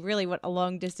to be really what a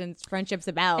long distance friendship's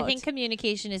about. I think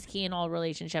communication is key in all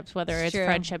relationships, whether it's True.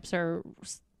 friendships or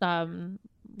a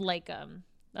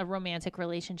romantic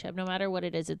relationship. No matter what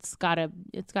it is, it's gotta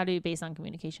be based on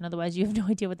communication. Otherwise, you have no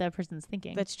idea what that person's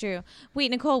thinking. That's true.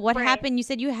 Wait, Nicole, what Right. happened? You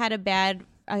said you had a bad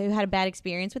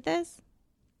experience with this?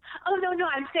 Oh, no,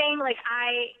 I'm saying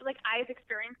I've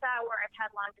experienced that where I've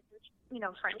had long distance,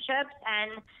 friendships,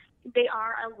 and they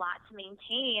are a lot to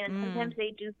maintain, and sometimes they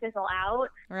do fizzle out.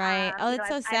 Right. That's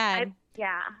so sad.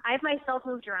 I've myself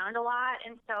moved around a lot,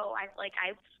 and so I've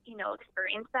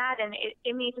experienced that, and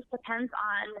it just depends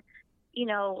on,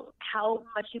 how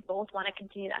much you both want to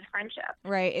continue that friendship.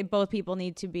 Right. Both people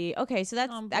need to be okay. So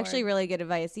that's On board. actually really good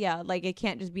advice. Yeah. Like it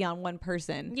can't just be on one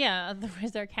person. Yeah,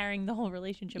 otherwise they're carrying the whole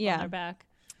relationship on their back.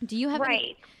 Do you have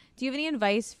any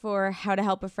advice for how to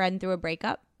help a friend through a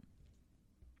breakup?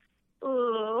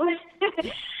 Ooh.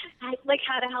 Like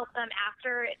how to help them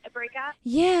after a breakup?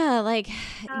 Yeah, like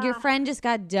your friend just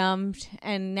got dumped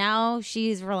and now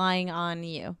she's relying on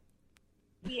you.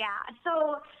 Yeah.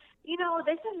 So,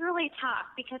 this is really tough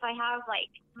because I have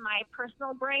my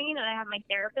personal brain and I have my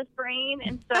therapist brain.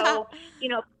 And so,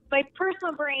 my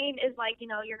personal brain is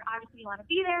you're obviously you want to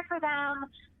be there for them,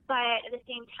 but at the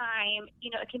same time,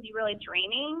 it can be really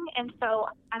draining. And so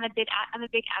I'm a big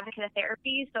advocate of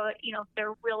therapy. So, if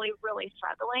they're really, really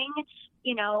struggling,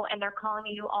 and they're calling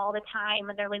you all the time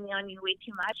and they're leaning on you way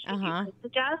too much, you could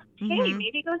suggest, hey,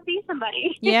 maybe go see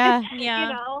somebody. Yeah.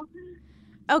 Yeah.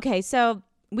 Okay, so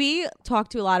we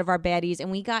talked to a lot of our baddies and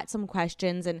we got some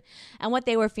questions and what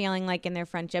they were feeling like in their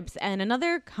friendships. And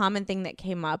another common thing that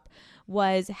came up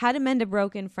was how to mend a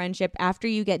broken friendship after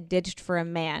you get ditched for a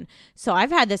man. So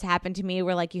I've had this happen to me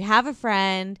where you have a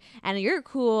friend and you're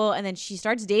cool and then she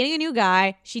starts dating a new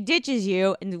guy, she ditches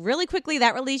you, and really quickly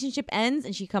that relationship ends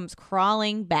and she comes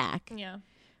crawling back. Yeah.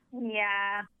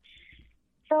 Yeah.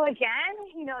 So again,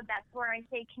 that's where I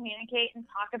say communicate and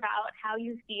talk about how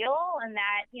you feel and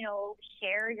that,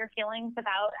 share your feelings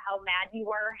about how mad you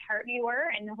were, hurt you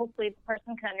were, and hopefully the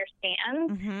person can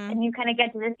understand. And you kind of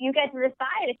get to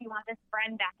decide if you want this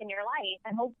friend back in your life.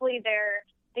 And hopefully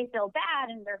they feel bad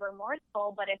and they're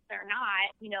remorseful, but if they're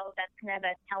not, that's kind of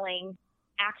a telling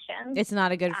action. It's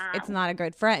not a good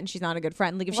friend. She's not a good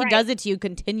friend. Like if she does it to you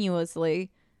continuously.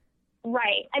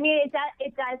 Right. I mean, it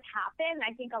does happen.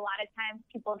 I think a lot of times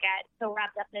people get so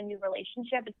wrapped up in a new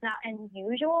relationship. It's not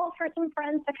unusual for some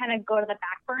friends to kind of go to the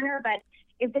back burner. But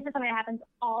if this is something that happens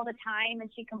all the time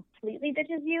and she completely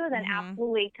ditches you, then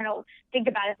absolutely kind of think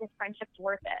about if this friendship's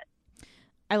worth it.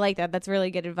 I like that. That's really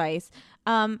good advice.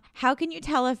 How can you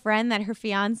tell a friend that her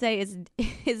fiance is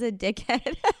a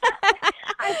dickhead?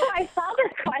 I saw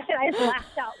this question. I just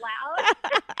laughed out loud.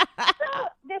 So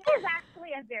this is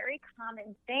actually a very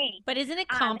common thing. But isn't it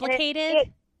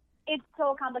complicated? It's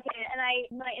so complicated. And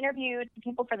when I interviewed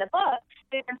people for the book,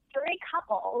 there were 3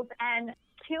 couples, and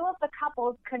 2 of the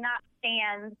couples could not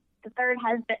stand the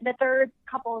third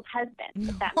couple's husband.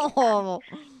 If that makes sense.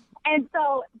 And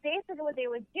so basically what they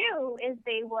would do is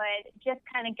they would just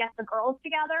kind of get the girls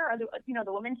together or the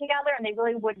women together, and they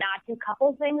really would not do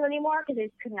couples things anymore because they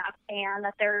just could not stand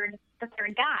the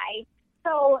third guy.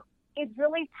 So it's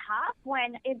really tough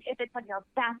when if it's like your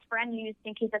best friend and you just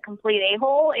think he's a complete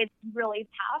a-hole. It's really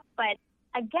tough. But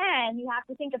again, you have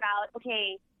to think about,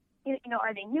 okay,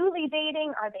 are they newly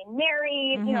dating? Are they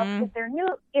married? If they're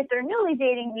newly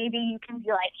dating, maybe you can be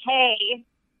like, hey,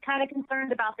 kind of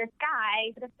concerned about this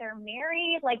guy. But if they're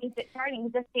married, if it's already an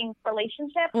existing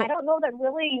relationship, I don't know that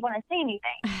really you want to say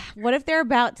anything. What if they're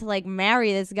about to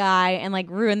marry this guy and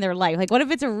ruin their life? What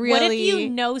if it's what if you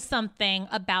know something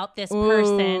about this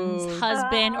person's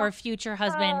husband or future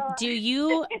husband? Do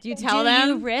you tell them? Do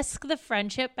you risk the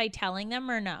friendship by telling them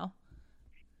or no?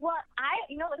 Well,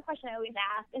 the question I always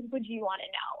ask is, would you want to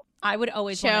know? I would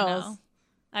always want to know.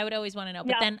 I would always want to know.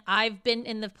 But then I've been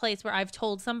in the place where I've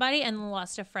told somebody and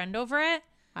lost a friend over it.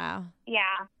 Wow.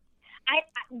 Yeah.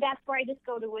 That's where I just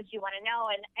go to, would you want to know?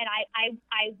 And I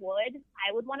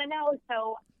would want to know.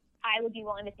 So I would be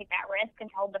willing to take that risk and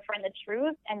tell the friend the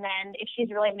truth. And then if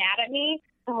she's really mad at me,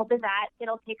 the hope is that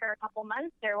it'll take her a couple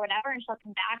months or whatever, and she'll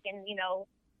come back and,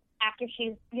 after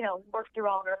she's, worked through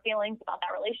all of her feelings about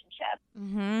that relationship.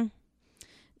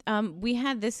 We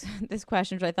had this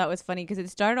question, which I thought was funny because it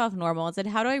started off normal. It said,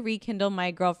 how do I rekindle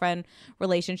my girlfriend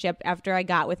relationship after I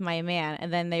got with my man?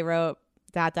 And then they wrote ...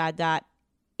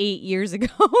 8 years ago.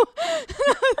 I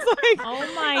was like,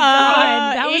 oh my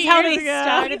God. That was how they ago.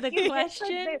 Started the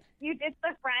question. You ditched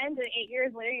the friend, and 8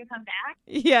 years later you come back?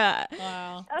 Yeah.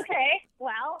 Wow. Okay,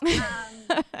 well.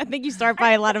 I think you start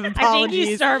by a lot of apologies. I think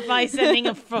you start by sending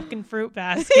a fucking fruit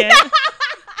basket.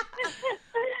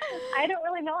 I don't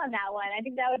really know on that one. I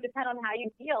think that would depend on how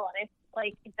you feel and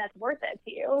if that's worth it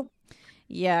to you.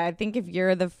 Yeah, I think if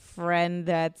you're the friend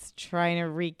that's trying to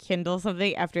rekindle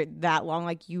something after that long,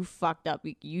 like you fucked up,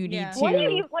 you need to. What do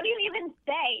you even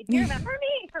say? Do you remember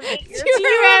me from 8 years ago? Do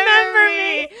you remember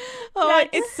me? Oh, That's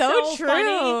it's so true.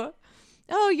 funny.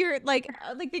 Oh, you're like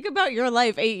think about your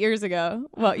life 8 years ago.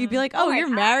 Well, you'd be like, oh, you're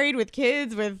married with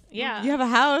kids, you have a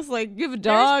house, like you have a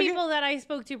dog. There's people that I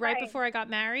spoke to right before I got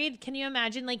married. Can you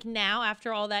imagine, like, now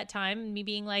after all that time, me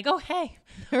being like, oh, hey,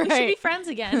 we should be friends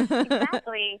again?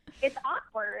 Exactly. It's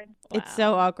awkward. Wow. It's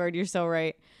so awkward. You're so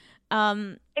right. I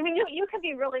mean, you could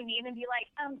be really mean and be like,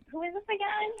 who is this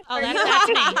again? Oh, that's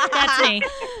me. That's me.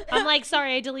 I'm like,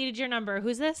 sorry, I deleted your number.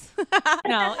 Who's this?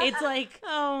 No, it's like,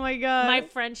 oh my God. My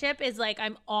friendship is like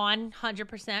I'm on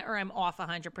 100% or I'm off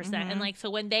 100%. And like, so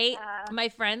when my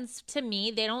friends, to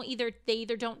me, they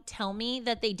either don't tell me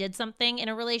that they did something in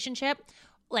a relationship,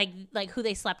 like who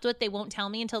they slept with, they won't tell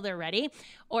me until they're ready.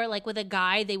 Or like with a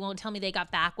guy, they won't tell me they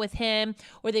got back with him,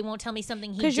 or they won't tell me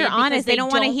something he did. Because you're honest, they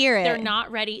don't want to hear it. They're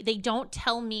not ready. They don't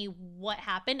tell me what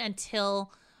happened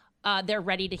until they're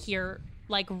ready to hear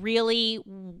like really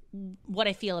what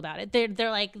I feel about it.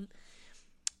 They're like,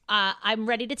 I'm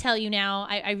ready to tell you now.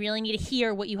 I really need to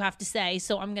hear what you have to say.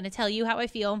 So I'm going to tell you how I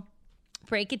feel,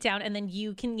 break it down, and then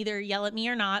you can either yell at me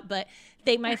or not. But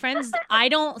my friends,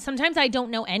 sometimes I don't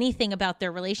know anything about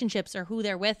their relationships or who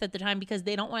they're with at the time because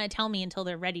they don't want to tell me until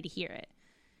they're ready to hear it.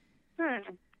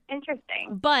 Interesting.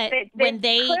 But when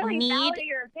they need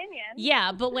your opinion.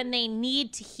 Yeah, but when they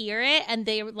need to hear it and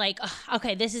they're like,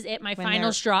 okay, this is it, my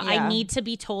final straw. Yeah. I need to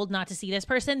be told not to see this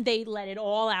person. They let it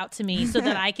all out to me so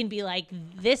that I can be like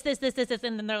this,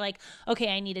 and then they're like, okay,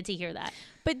 I needed to hear that.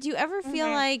 But do you ever feel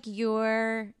like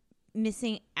you're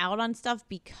missing out on stuff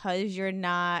because you're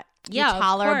not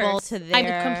tolerable to their...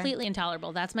 I'm completely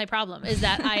intolerable. That's my problem, is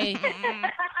that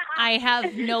I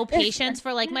have no patience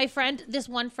for like my friend, this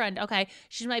one friend. Okay,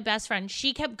 she's my best friend.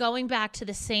 She kept going back to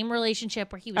the same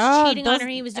relationship where he was cheating on her,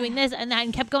 he was doing this and that,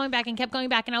 and kept going back.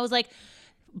 And I was like,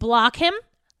 block him,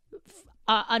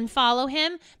 unfollow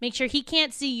him, make sure he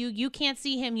can't see you, you can't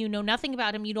see him, you know nothing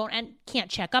about him, you can't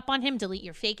check up on him, delete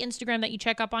your fake Instagram that you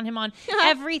check up on him on,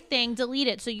 everything, delete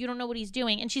it so you don't know what he's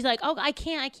doing. And she's like, oh, I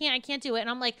can't do it. And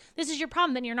I'm like, this is your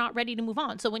problem, then you're not ready to move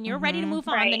on. So when you're ready to move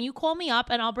on, then you call me up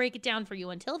and I'll break it down for you.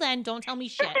 Until then, don't tell me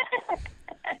shit.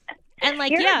 And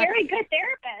like, you're a very good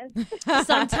therapist.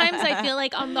 Sometimes I feel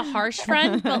like I'm the harsh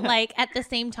friend, but like at the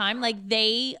same time, like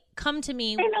they come to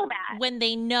me when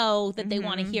they know that they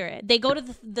want to hear it. They go to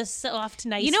the soft,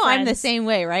 nice friends. I'm the same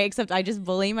way, right? Except I just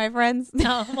bully my friends.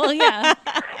 Oh, well, yeah.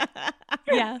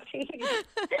 Yeah.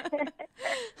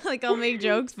 Like I'll make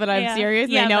jokes, but I'm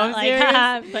serious. They know I'm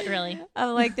serious. But really.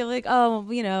 I'm like, they're like, oh,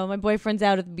 my boyfriend's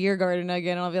out at the beer garden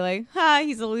again. And I'll be like,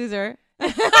 he's a loser.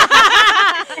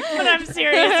 But I'm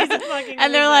serious. He's a fucking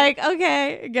and they're like,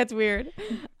 okay, it gets weird.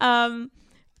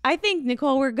 I think,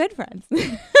 Nicole, we're good friends.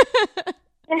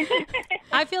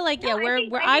 I feel like,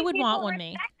 I would want one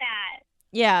me. That.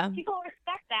 Yeah. People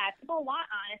respect that. People want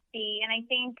honesty. And I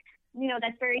think,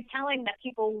 that's very telling that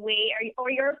people wait or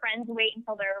your friends wait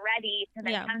until they're ready to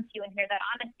then come to you and hear that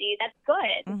honesty. That's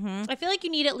good. Mm-hmm. I feel like you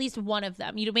need at least one of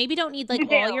them. You maybe don't need like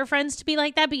all your friends to be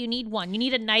like that, but you need one. You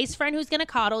need a nice friend who's going to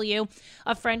coddle you,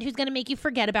 a friend who's going to make you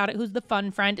forget about it, who's the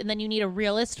fun friend, and then you need a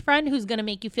realist friend who's going to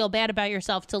make you feel bad about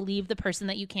yourself to leave the person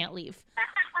that you can't leave.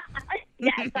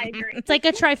 Yes, I agree. It's like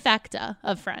a trifecta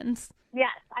of friends. Yes,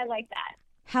 I like that.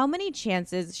 How many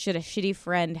chances should a shitty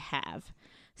friend have?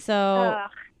 So,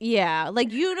 like,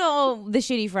 the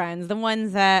shitty friends, the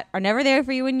ones that are never there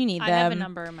for you when you need them. I have a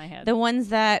number in my head. The ones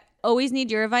that always need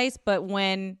your advice, but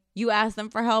when you ask them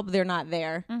for help, they're not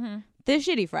there. Mm-hmm. The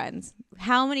shitty friends.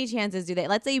 How many chances do they?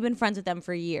 Let's say you've been friends with them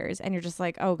for years and you're just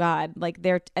like, oh God, like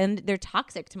they're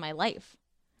toxic to my life.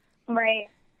 Right.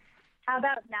 How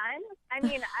about none? I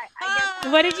mean, I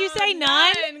guess. What did you say?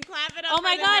 None? Clap it up. Oh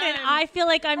my God. And I feel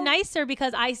like I'm nicer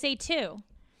because I say 2.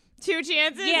 2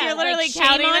 chances? Yeah, you're literally like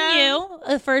counting shame on them?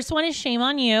 you. The first one is shame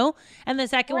on you, and the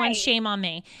second one's shame on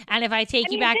me. And if I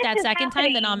take you back that second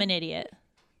time, then I'm an idiot.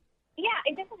 yeah,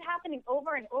 if this is happening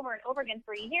over and over and over again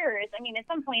for years, I mean, at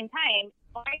some point in time,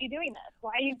 why are you doing this?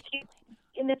 Why are you keep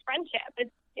in this friendship?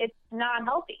 It's not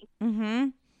healthy. Mm-hmm.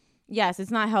 Yes,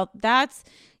 it's not healthy. That's,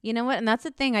 you know what? And that's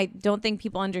the thing I don't think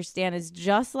people understand is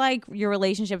just like your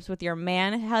relationships with your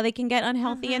man, how they can get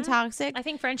unhealthy and toxic. I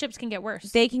think friendships can get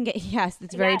worse. They can get, yes,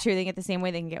 it's very true. They get the same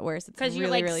way they can get worse. It's because really, you're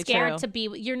like really scared true. to be,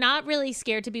 you're not really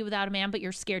scared to be without a man, but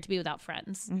you're scared to be without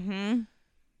friends. Mm-hmm.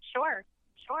 Sure.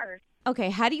 Okay,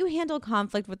 how do you handle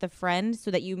conflict with a friend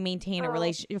so that you maintain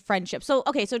a friendship? So,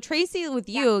 okay, so Tracy, with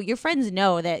you, your friends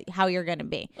know that how you're going to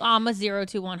be. I'm a 0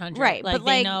 to 100. Right, but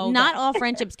they like know not that. all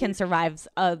friendships can survive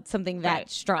something that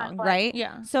strong, right?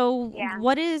 Yeah. So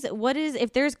what is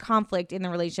if there's conflict in the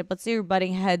relationship, let's say you're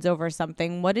butting heads over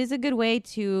something, what is a good way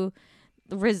to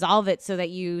resolve it so that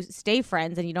you stay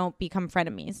friends and you don't become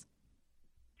frenemies?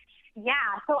 Yeah.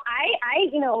 So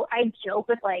I joke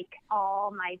with like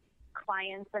all my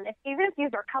clients, and even if these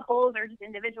are couples or just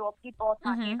individual people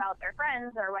talking about their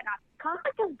friends or whatnot,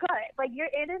 conflict is good. Like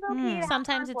it is okay. To have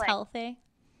Sometimes it's conflict. healthy.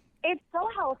 It's so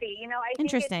healthy, you know. I think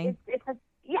Interesting. It's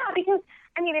because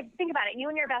I mean, think about it. You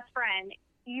and your best friend,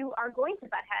 you are going to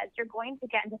butt heads. You're going to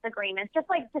get in disagreements, just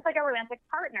like a romantic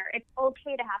partner. It's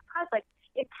okay to have conflict.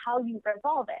 It's how you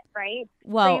resolve it, right?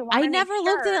 Well, so I never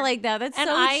looked at it like that. That's And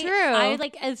so true. I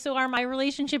like, and so are my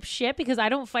relationships shit because I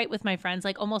don't fight with my friends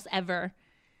like almost ever.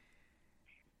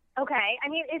 Okay. I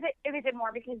mean, is it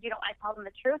more because you don't want to tell them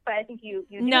the truth? But I think you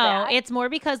do No, that. it's more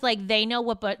because like they know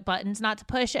what buttons not to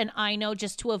push, and I know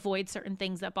just to avoid certain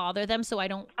things that bother them, so I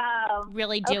don't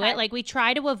really do it. Like we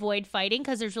try to avoid fighting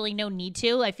because there's really no need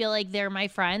to. I feel like they're my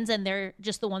friends and they're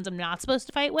just the ones I'm not supposed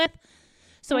to fight with.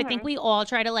 So I think we all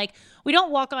try to like, we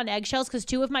don't walk on eggshells because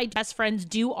two of my best friends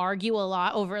do argue a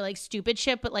lot over like stupid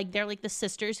shit, but like they're like the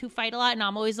sisters who fight a lot. And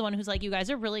I'm always the one who's like, you guys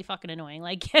are really fucking annoying.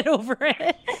 Like get over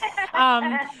it.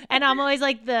 And I'm always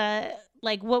like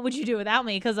what would you do without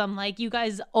me? Because I'm like, you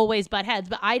guys always butt heads,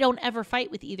 but I don't ever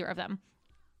fight with either of them.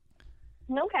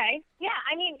 Okay. Yeah.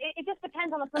 I mean, it just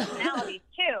depends on the personality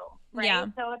too, right? Yeah.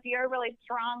 So if you're really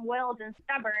strong-willed and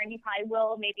stubborn, you probably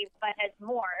will maybe butt heads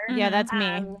more. Yeah, that's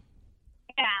me.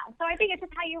 Yeah, so I think it's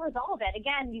just how you resolve it.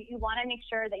 Again, you want to make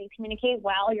sure that you communicate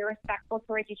well, you're respectful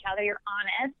towards each other, you're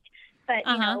honest, but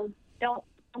you know, don't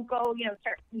go,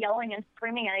 start yelling and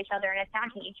screaming at each other and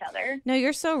attacking each other. No,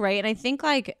 you're so right. And I think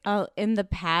like in the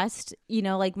past,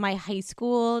 like my high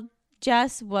school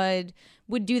Jess would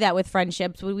do that with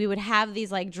friendships. We would have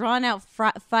these like drawn out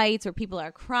fights where people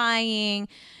are crying,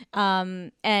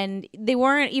 and they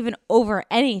weren't even over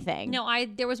anything. No,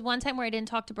 there was one time where I didn't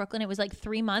talk to Brooklyn. It was like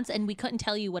 3 months, and we couldn't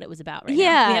tell you what it was about. Right Yeah,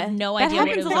 now. We have no idea. That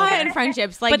happens a lot in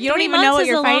friendships. Like but you don't 3 even know months what is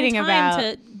you're a long fighting time about.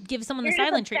 to give someone the You're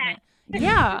silent just upset. treatment.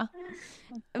 Yeah.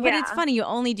 But it's funny. You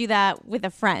only do that with a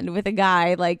friend, with a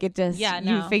guy. Like it just,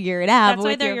 you figure it out. That's but why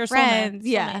with they're your your friends. soulmates.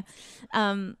 Yeah.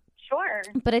 Sure.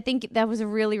 But I think that was a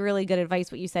really, really good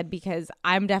advice what you said, because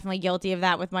I'm definitely guilty of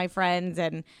that with my friends,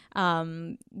 and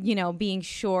being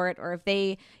short, or if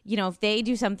they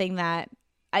do something that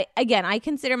I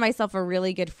consider myself a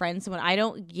really good friend. So when I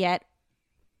don't get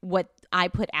what I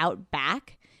put out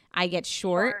back, I get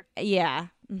short. Sure. Yeah.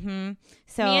 Mm-hmm.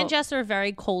 So Me and Jess are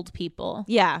very cold people.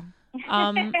 yeah.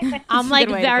 I'm a like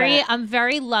good way to put it. I'm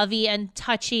very lovey and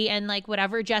touchy and like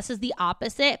whatever. Jess is the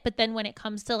opposite, but then when it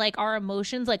comes to like our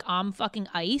emotions, like I'm fucking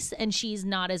ice and she's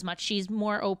not as much. She's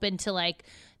more open to like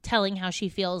telling how she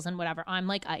feels and whatever. I'm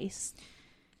like ice.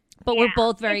 But we're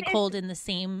both very cold in the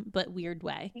same but weird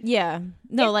way. Yeah.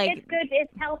 No, it's good.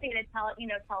 It's healthy to tell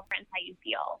friends how you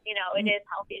feel. It is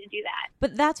healthy to do that.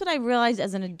 But that's what I realized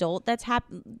as an adult. That's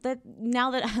happened. That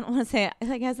now that I don't want to say it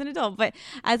like as an adult, but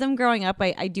as I'm growing up,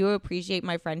 I do appreciate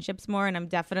my friendships more, and I'm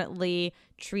definitely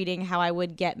treating how I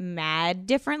would get mad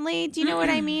differently. Do you know what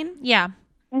I mean? Yeah.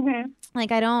 Mm-hmm.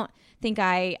 Like I don't think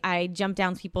I jump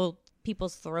down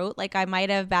people's throat like I might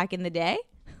have back in the day.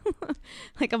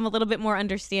 Like I'm a little bit more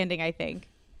understanding, I think.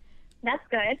 That's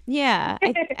good. Yeah.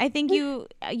 I think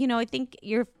I think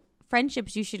your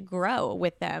friendships, you should grow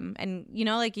with them. And,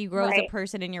 like you grow as a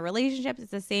person in your relationships. It's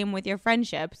the same with your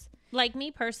friendships. Like me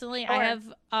personally, I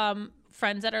have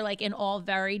friends that are like in all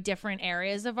very different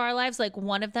areas of our lives. Like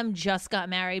one of them just got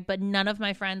married, but none of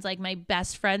my friends, like my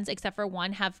best friends, except for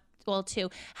one, two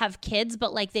have kids,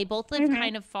 but like they both live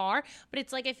kind of far. But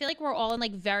it's like I feel like we're all in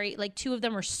like very like two of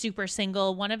them are super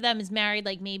single. One of them is married,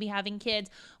 like maybe having kids.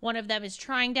 One of them is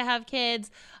trying to have kids.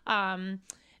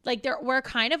 Like we're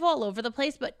kind of all over the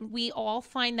place, but we all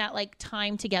find that like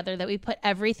time together that we put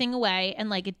everything away and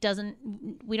like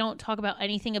we don't talk about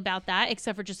anything about that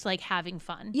except for just like having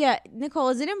fun. Yeah. Nicole,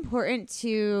 is it important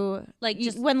to like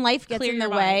just when life gets clear in the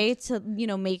your way to,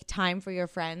 make time for your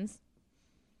friends?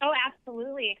 Oh,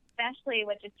 absolutely. Especially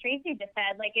what just Tracy just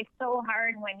said. Like, it's so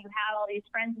hard when you have all these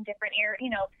friends in different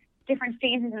different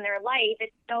phases in their life.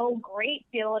 It's so great to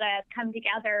be able to come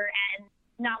together and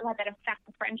not let that affect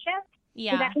the friendship.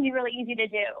 Yeah. 'Cause that can be really easy to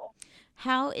do.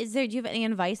 Do you have any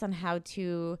advice on how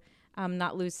to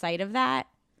not lose sight of that?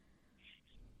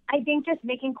 I think just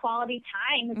making quality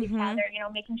time with each other,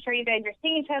 making sure you guys are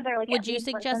seeing each other. Like, would you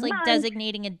suggest like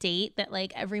designating a date that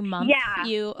like every month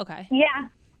okay.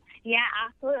 Yeah,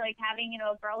 absolutely. Like having,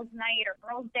 a girls' night or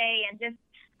girls' day, and just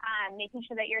making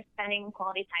sure that you're spending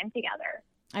quality time together.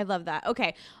 I love that.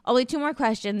 Okay, only 2 more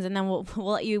questions, and then we'll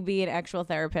let you be an actual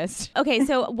therapist. Okay,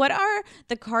 so what are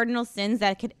the cardinal sins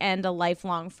that could end a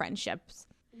lifelong friendship?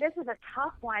 This is a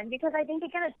tough one because I think,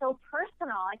 again, it's so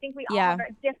personal. I think we all have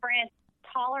different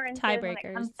tolerances when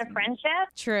it comes to friendship.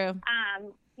 True.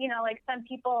 Like some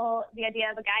people, the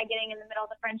idea of a guy getting in the middle of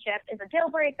the friendship is a deal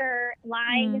breaker.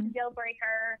 Lying is a deal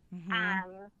breaker.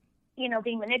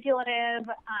 Being manipulative.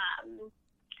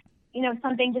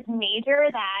 Something just major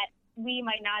that we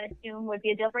might not assume would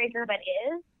be a deal breaker, but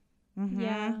is.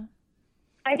 Yeah.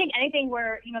 I think anything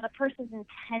where, the person's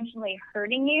intentionally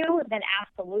hurting you, then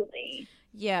absolutely.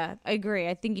 Yeah, I agree.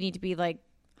 I think you need to be like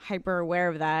hyper aware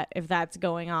of that if that's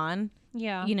going on.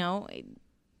 Yeah.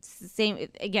 Same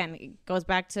again, it goes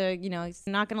back to, he's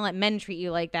not going to let men treat you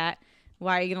like that.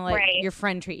 Why are you going to let your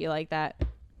friend treat you like that?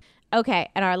 Okay,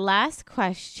 and our last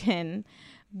question,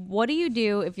 what do you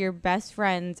do if your best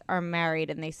friends are married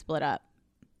and they split up?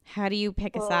 How do you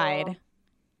pick a side?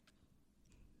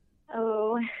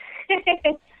 So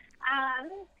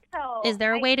is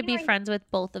there a way to be friends with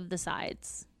both of the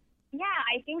sides? Yeah,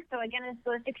 I think so. Again, it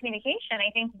goes to communication. I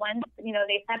think once,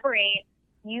 they separate,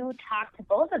 you talk to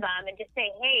both of them and just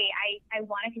say, hey, I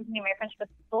want to continue my friendship with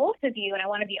both of you, and I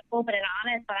want to be open and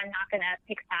honest, but I'm not going to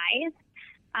pick sides.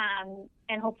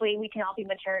 And hopefully we can all be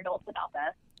mature adults about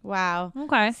this. Wow.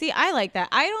 Okay. See, I like that.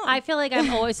 I feel like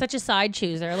I'm always such a side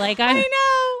chooser. Like I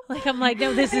know. Like I'm like,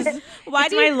 no, this is my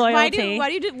loyalty.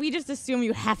 Why do we just assume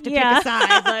you have to pick a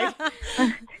side? Like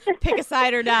pick a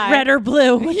side or die. Red or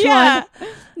blue. Which one?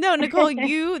 No, Nicole,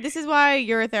 this is why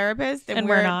you're a therapist and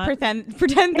we're not. pretend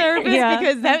therapists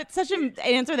because that's such an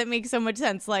answer that makes so much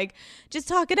sense. Like just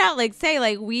talk it out. Like say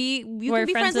like you can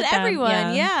be friends with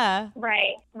everyone. Yeah.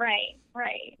 Right.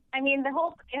 I mean, the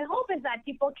hope is that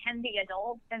people can be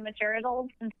adults and mature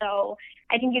adults, and so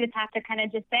I think you just have to kind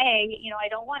of just say, I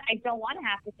don't want to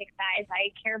have to pick sides.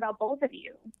 I care about both of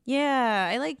you. Yeah,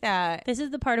 I like that. This is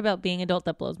the part about being adult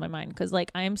that blows my mind because,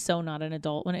 like, I am so not an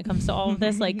adult when it comes to all of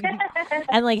this. Like,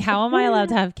 and like, how am I allowed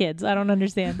to have kids? I don't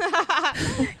understand.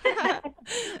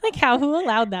 Like, who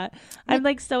allowed that? I'm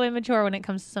like so immature when it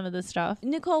comes to some of this stuff.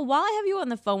 Nicole, while I have you on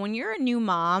the phone, when you're a new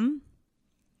mom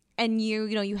and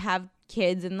you have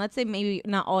kids, and let's say maybe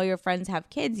not all your friends have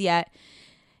kids yet,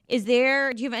 do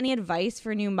you have any advice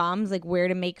for new moms, like where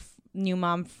to make new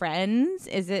mom friends?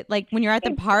 Is it like when you're at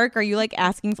the park, are you like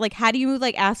asking like how do you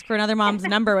like ask for another mom's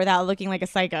number without looking like a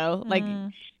psycho? Like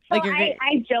like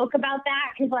I joke about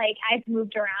that because like I've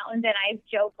moved around and I've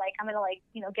joked like I'm gonna like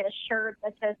get a shirt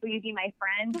that says will you be my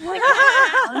friend, like,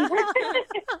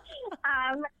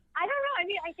 I don't know. I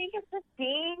mean, I think it's just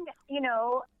being,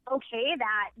 okay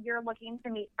that you're looking to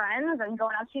meet friends and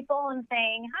going up to people and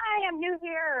saying, hi, I'm new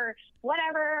here or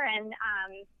whatever. And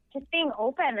just being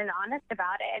open and honest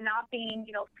about it and not being,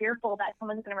 fearful that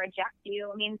someone's going to reject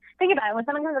you. I mean, think about it. When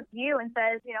someone comes up to you and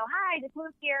says, hi, I just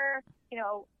moved here,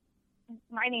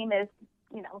 my name is,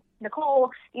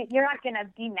 Nicole, you're not going to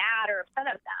be mad or upset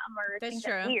at them or think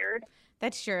that's weird.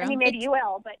 That's true. I mean, maybe you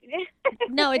will, but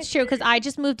no, it's true because I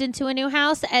just moved into a new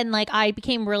house and like I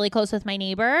became really close with my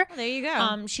neighbor. There you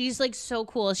go. She's like so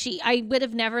cool. I would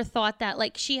have never thought that.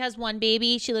 Like she has one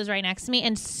baby. She lives right next to me,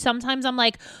 and sometimes I'm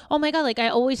like, oh my god, like I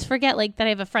always forget like that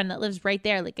I have a friend that lives right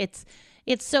there. Like it's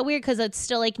so weird because it's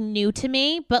still like new to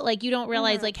me, but like you don't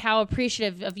realize like how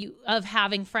appreciative of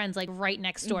having friends like right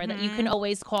next door that you can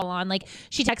always call on. Like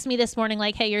she texted me this morning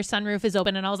like, hey, your sunroof is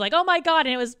open, and I was like, oh my god,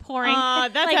 and it was pouring.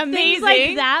 That's like, amazing. Things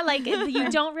like that, like you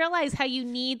don't realize how you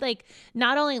need like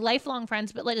not only lifelong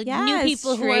friends but like new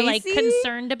people who are like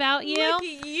concerned about you. Look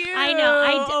at you. I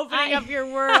know. Opening up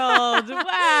your world. Wow.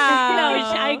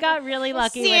 No, I got really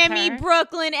lucky. Sammy, with her.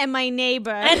 Brooklyn, and my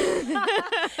neighbor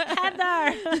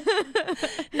Heather.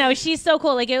 No, she's so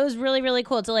cool. Like it was really, really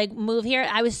cool to like move here.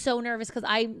 I was so nervous because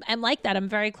I am like that. I'm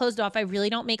very closed off. I really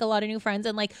don't make a lot of new friends,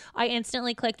 and like I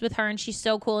instantly clicked with her, and she's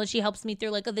so cool, and she helps me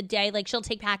through like the day. Like she'll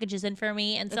take packages in for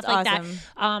me and stuff like that.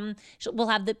 We'll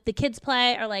have the kids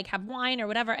play or like have wine or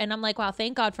whatever, and I'm like, wow,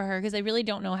 thank God for her because I really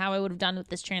don't know how I would have done with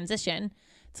this transition.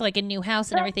 to like a new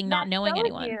house and everything, not knowing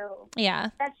anyone. Yeah.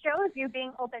 That shows you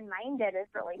being open-minded is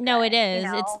really good. No, it is.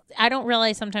 You know? I don't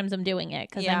realize sometimes I'm doing it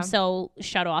because I'm so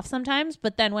shut off sometimes.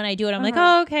 But then when I do it, I'm like, Mm-hmm.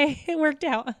 oh, okay, it worked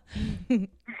out.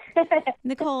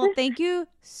 Nicole, thank you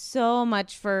so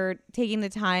much for taking the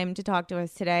time to talk to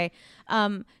us today.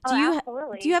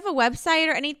 Absolutely. Do you have a website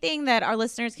or anything that our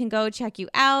listeners can go check you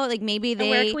out? Like maybe they.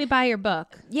 Where can we buy your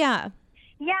book? Yeah.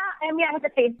 Yeah, I mean, I have a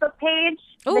Facebook page.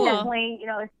 Ooh. But definitely, you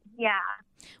know, yeah.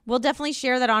 We'll definitely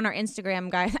share that on our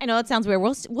Instagram, guys. I know it sounds weird.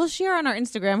 We'll share on our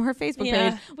Instagram, her Facebook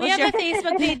page. We have a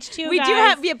Facebook page too. We guys. do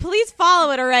have. Yeah, please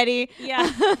follow it already. Yeah.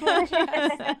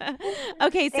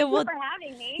 Okay, so Thank you for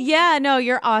having me. Yeah, no,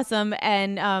 you're awesome.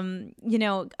 And, you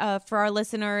know, for our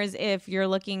listeners, if you're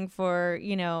looking for,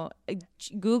 you know,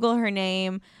 Google her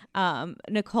name,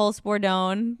 Nicole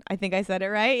Spordone. I think I said it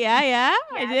right. Yeah.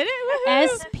 I did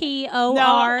it. SPORE.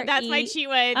 No, that's my cheat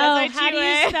way. That's my how cheat do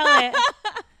way. you spell it?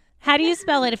 How do you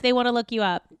spell it if they want to look you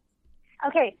up?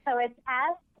 Okay, so it's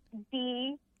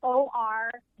SBORDONE.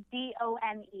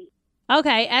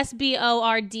 Okay,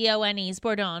 SBORDONE,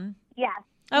 Spordone. Yes.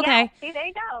 Okay. Yeah, see, there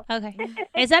you go. Okay.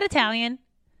 Is that Italian?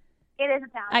 It is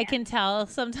Italian. I can tell.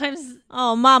 Sometimes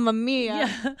Oh, mamma mia.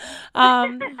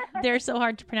 they're so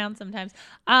hard to pronounce sometimes.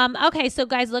 Okay, so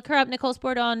guys, look her up, Nicole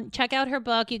Spordone. Check out her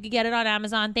book. You can get it on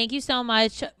Amazon. Thank you so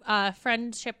much,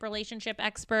 friendship, relationship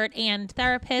expert, and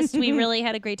therapist. We really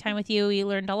had a great time with you. We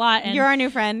learned a lot. And You're our new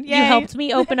friend. you helped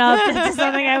me open up to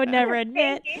something I would never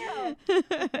admit.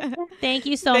 Thank you. Thank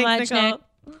you so Thanks, much, Nicole.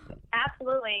 Nick.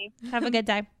 Absolutely. Have a good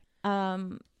day.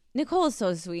 Nicole is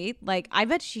so sweet. Like, I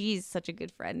bet she's such a good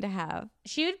friend to have.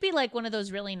 She would be like one of those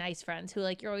really nice friends who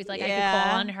like you're always like I Yeah. could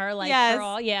call on her like Yes, for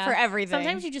all for everything.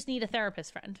 Sometimes you just need a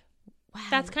therapist friend. Wow.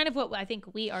 That's kind of what I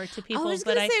think we are to people. I was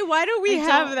but going to say, why don't we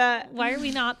have don't- that? Why are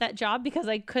we not that job? Because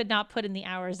I could not put in the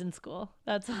hours in school.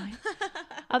 That's why.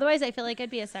 Otherwise, I feel like I'd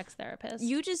be a sex therapist.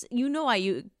 You know why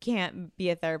you can't be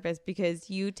a therapist, because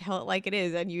you tell it like it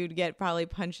is and you'd get probably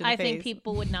punched in the I face. think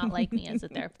people would not like me as a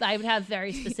therapist. I would have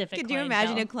very specific. Could you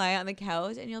imagine a clientele. client on the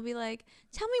couch and you'll be like,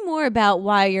 tell me more about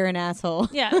why you're an asshole?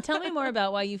 Yeah, tell me more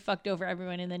about why you fucked over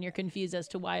everyone and then you're confused as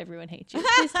to why everyone hates you.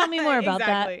 Please tell me more about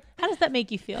Exactly. that. How does that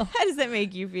make you feel? How does that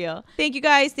make you feel? Thank you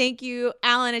guys. Thank you,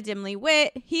 Alan at Dimly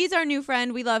Wit. He's our new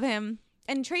friend. We love him.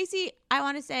 And Tracy, I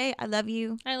want to say I love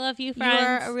you. I love you, friends.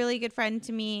 You're a really good friend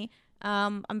to me.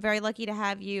 I'm very lucky to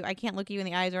have you. I can't look you in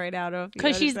the eyes right now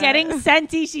because she's getting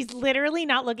scenty. She's literally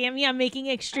not looking at me. I'm making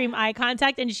extreme eye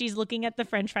contact, and she's looking at the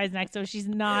French fries next, so she's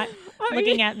not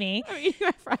looking at me. I'm eating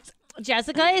my fries.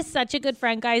 Jessica is such a good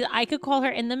friend, guys. I could call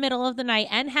her in the middle of the night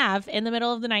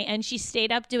and she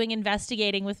stayed up doing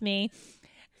investigating with me.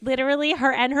 Literally,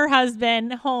 her and her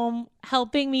husband home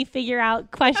helping me figure out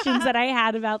questions that I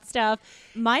had about stuff.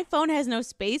 My phone has no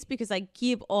space because I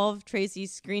keep all of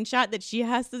Tracy's screenshot that she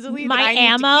has to delete. My that I need to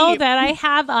ammo keep. that I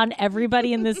have on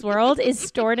everybody in this world is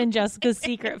stored in Jessica's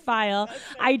secret file.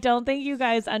 I don't think you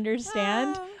guys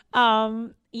understand.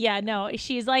 Yeah, no,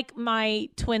 she's like my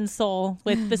twin soul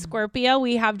with the Scorpio.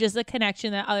 We have just a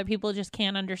connection that other people just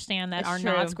can't understand that That's are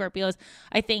not true. Scorpios.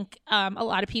 I think a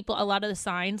lot of people, a lot of the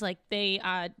signs, like they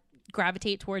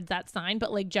gravitate towards that sign,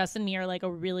 but like Jess and me are like a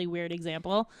really weird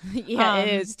example. Yeah,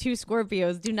 it is. Two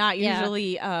Scorpios do not yeah.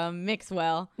 usually mix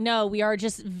well. No, we are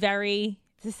just very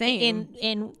It's the same.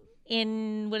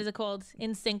 in what is it called?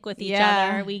 In sync with each Yeah.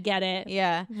 other. We get it.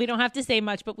 Yeah. We don't have to say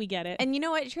much, but we get it. And you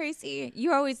know what, Tracy?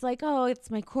 You're always like, oh, it's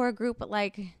my core group, but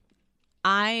like,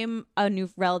 I'm a new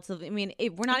relative. I mean,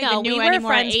 we're not even new we were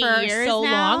anymore. friends 8 for years so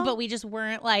now. long, but we just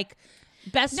weren't like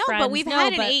best no, friends. but we've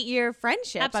had an 8-year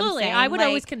friendship. Absolutely. I'm saying. I would like,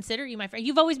 always consider you my friend.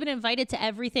 You've always been invited to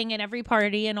everything and every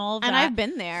party and all of and that. I've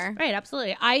been there. Right,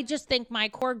 absolutely. I just think my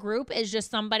core group is just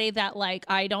somebody that like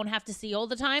I don't have to see all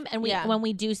the time, and Yeah. when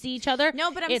we do see each other, No,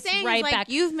 but I'm it's saying right like back.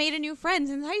 you've made a new friend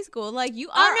since high school. Like you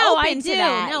are Oh no, open I do. to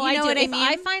that. No, you I know do. what I If mean?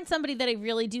 I find somebody that I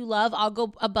really do love, I'll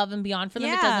go above and beyond for them.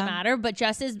 It Yeah. doesn't matter. But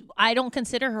Jess is. I don't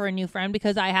consider her a new friend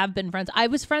because I have been friends. I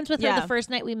was friends with her Yeah. the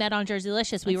first night we met on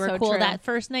Jerseylicious. We That's were so cool true. that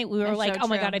first night. We were That's like, so oh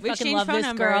my true. god, I We fucking exchanged love phone this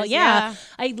numbers, girl. yeah.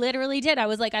 I literally did. I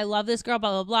was like, I love this girl.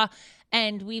 Blah blah blah.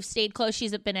 And we've stayed close.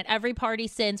 She's been at every party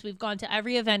since. We've gone to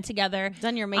every event together.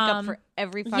 Done your makeup for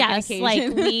every fucking Yes, occasion.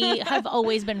 like we have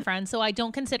always been friends. So I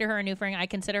don't consider her a new friend. I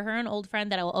consider her an old friend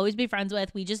that I will always be friends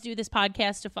with. We just do this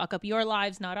podcast to fuck up your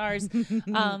lives, not ours.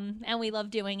 And we love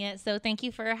doing it. So thank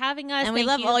you for having us. and we Thank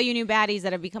love you. all you new baddies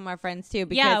that have become our friends too.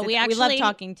 Because Yeah, we love actually-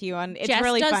 talking to you. And it's Jess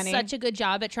really does funny. such a good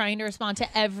job at trying to respond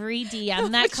to every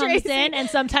DM that comes Tracy, in, and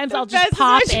sometimes The I'll just best is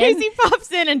pop when in. Tracy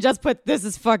pops in and just put this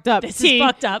is fucked up. This is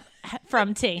fucked up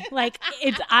from T. Like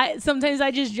it's sometimes I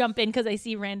just jump in because I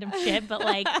see random shit, but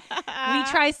like We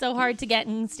try so hard to get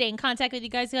and stay in contact with you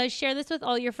guys. Guys, share this with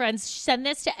all your friends. Send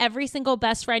this to every single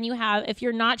best friend you have. If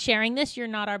you're not sharing this, you're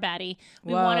not our baddie.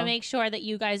 We want to make sure that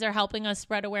you guys are helping us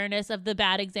spread awareness of the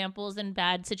bad examples and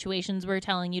bad situations we're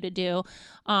telling you to do.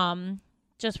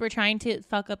 Just we're trying to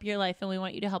fuck up your life, and we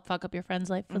want you to help fuck up your friend's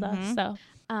life with us. So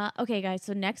okay, guys.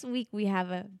 So next week we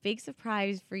have a big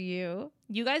surprise for you.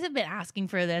 you guys have been asking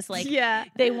for this. Like,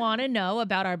 they want to know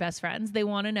about our best friends. They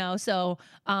want to know. So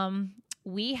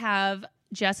we have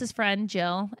Jess's friend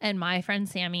Jill and my friend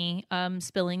Sammy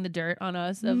spilling the dirt on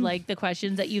us of like the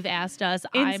questions that you've asked us.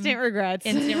 Instant regret.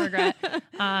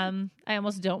 I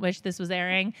almost don't wish this was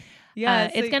airing.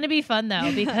 Yeah, it's going to be fun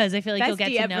though, because I feel like you'll get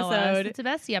to know us. It's a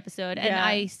bestie episode.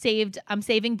 And I'm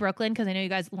saving Brooklyn because I know you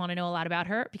guys want to know a lot about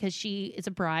her because she is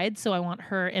a bride. So I want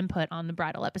her input on the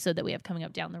bridal episode that we have coming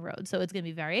up down the road. So it's going to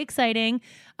be very exciting.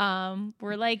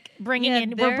 We're like bringing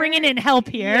in help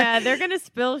here. Yeah, they're going to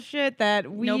spill shit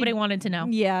that nobody wanted to know.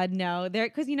 Yeah, no.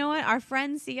 Because you know what? Our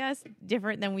friends see us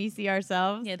different than we see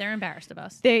ourselves. Yeah, they're embarrassed of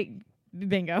us.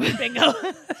 Bingo.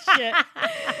 Shit.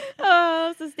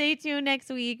 So stay tuned next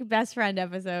week. Best friend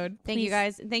episode. Thank you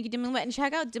guys. Thank you, Dimly Wit. And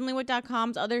check out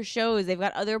dimlywit.com's other shows. They've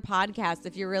got other podcasts.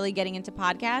 If you're really getting into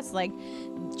podcasts, like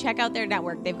check out their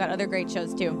network. They've got other great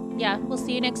shows too. Yeah, we'll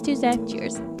see you next Tuesday.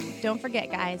 Cheers. Don't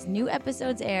forget, guys, new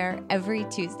episodes air every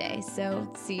Tuesday. So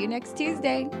see you next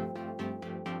Tuesday.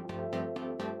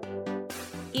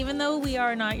 Even though we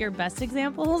are not your best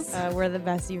examples, We're the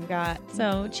best you've got.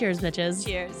 so cheers, bitches.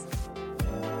 Cheers.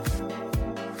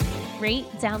 Rate,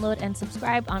 download, and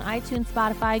subscribe on iTunes,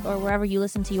 Spotify, or wherever you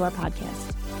listen to your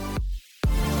podcast.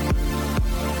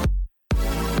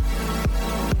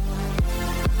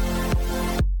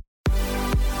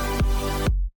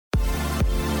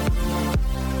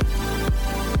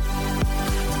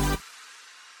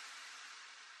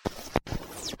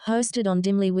 Hosted on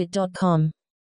dimlywit.com.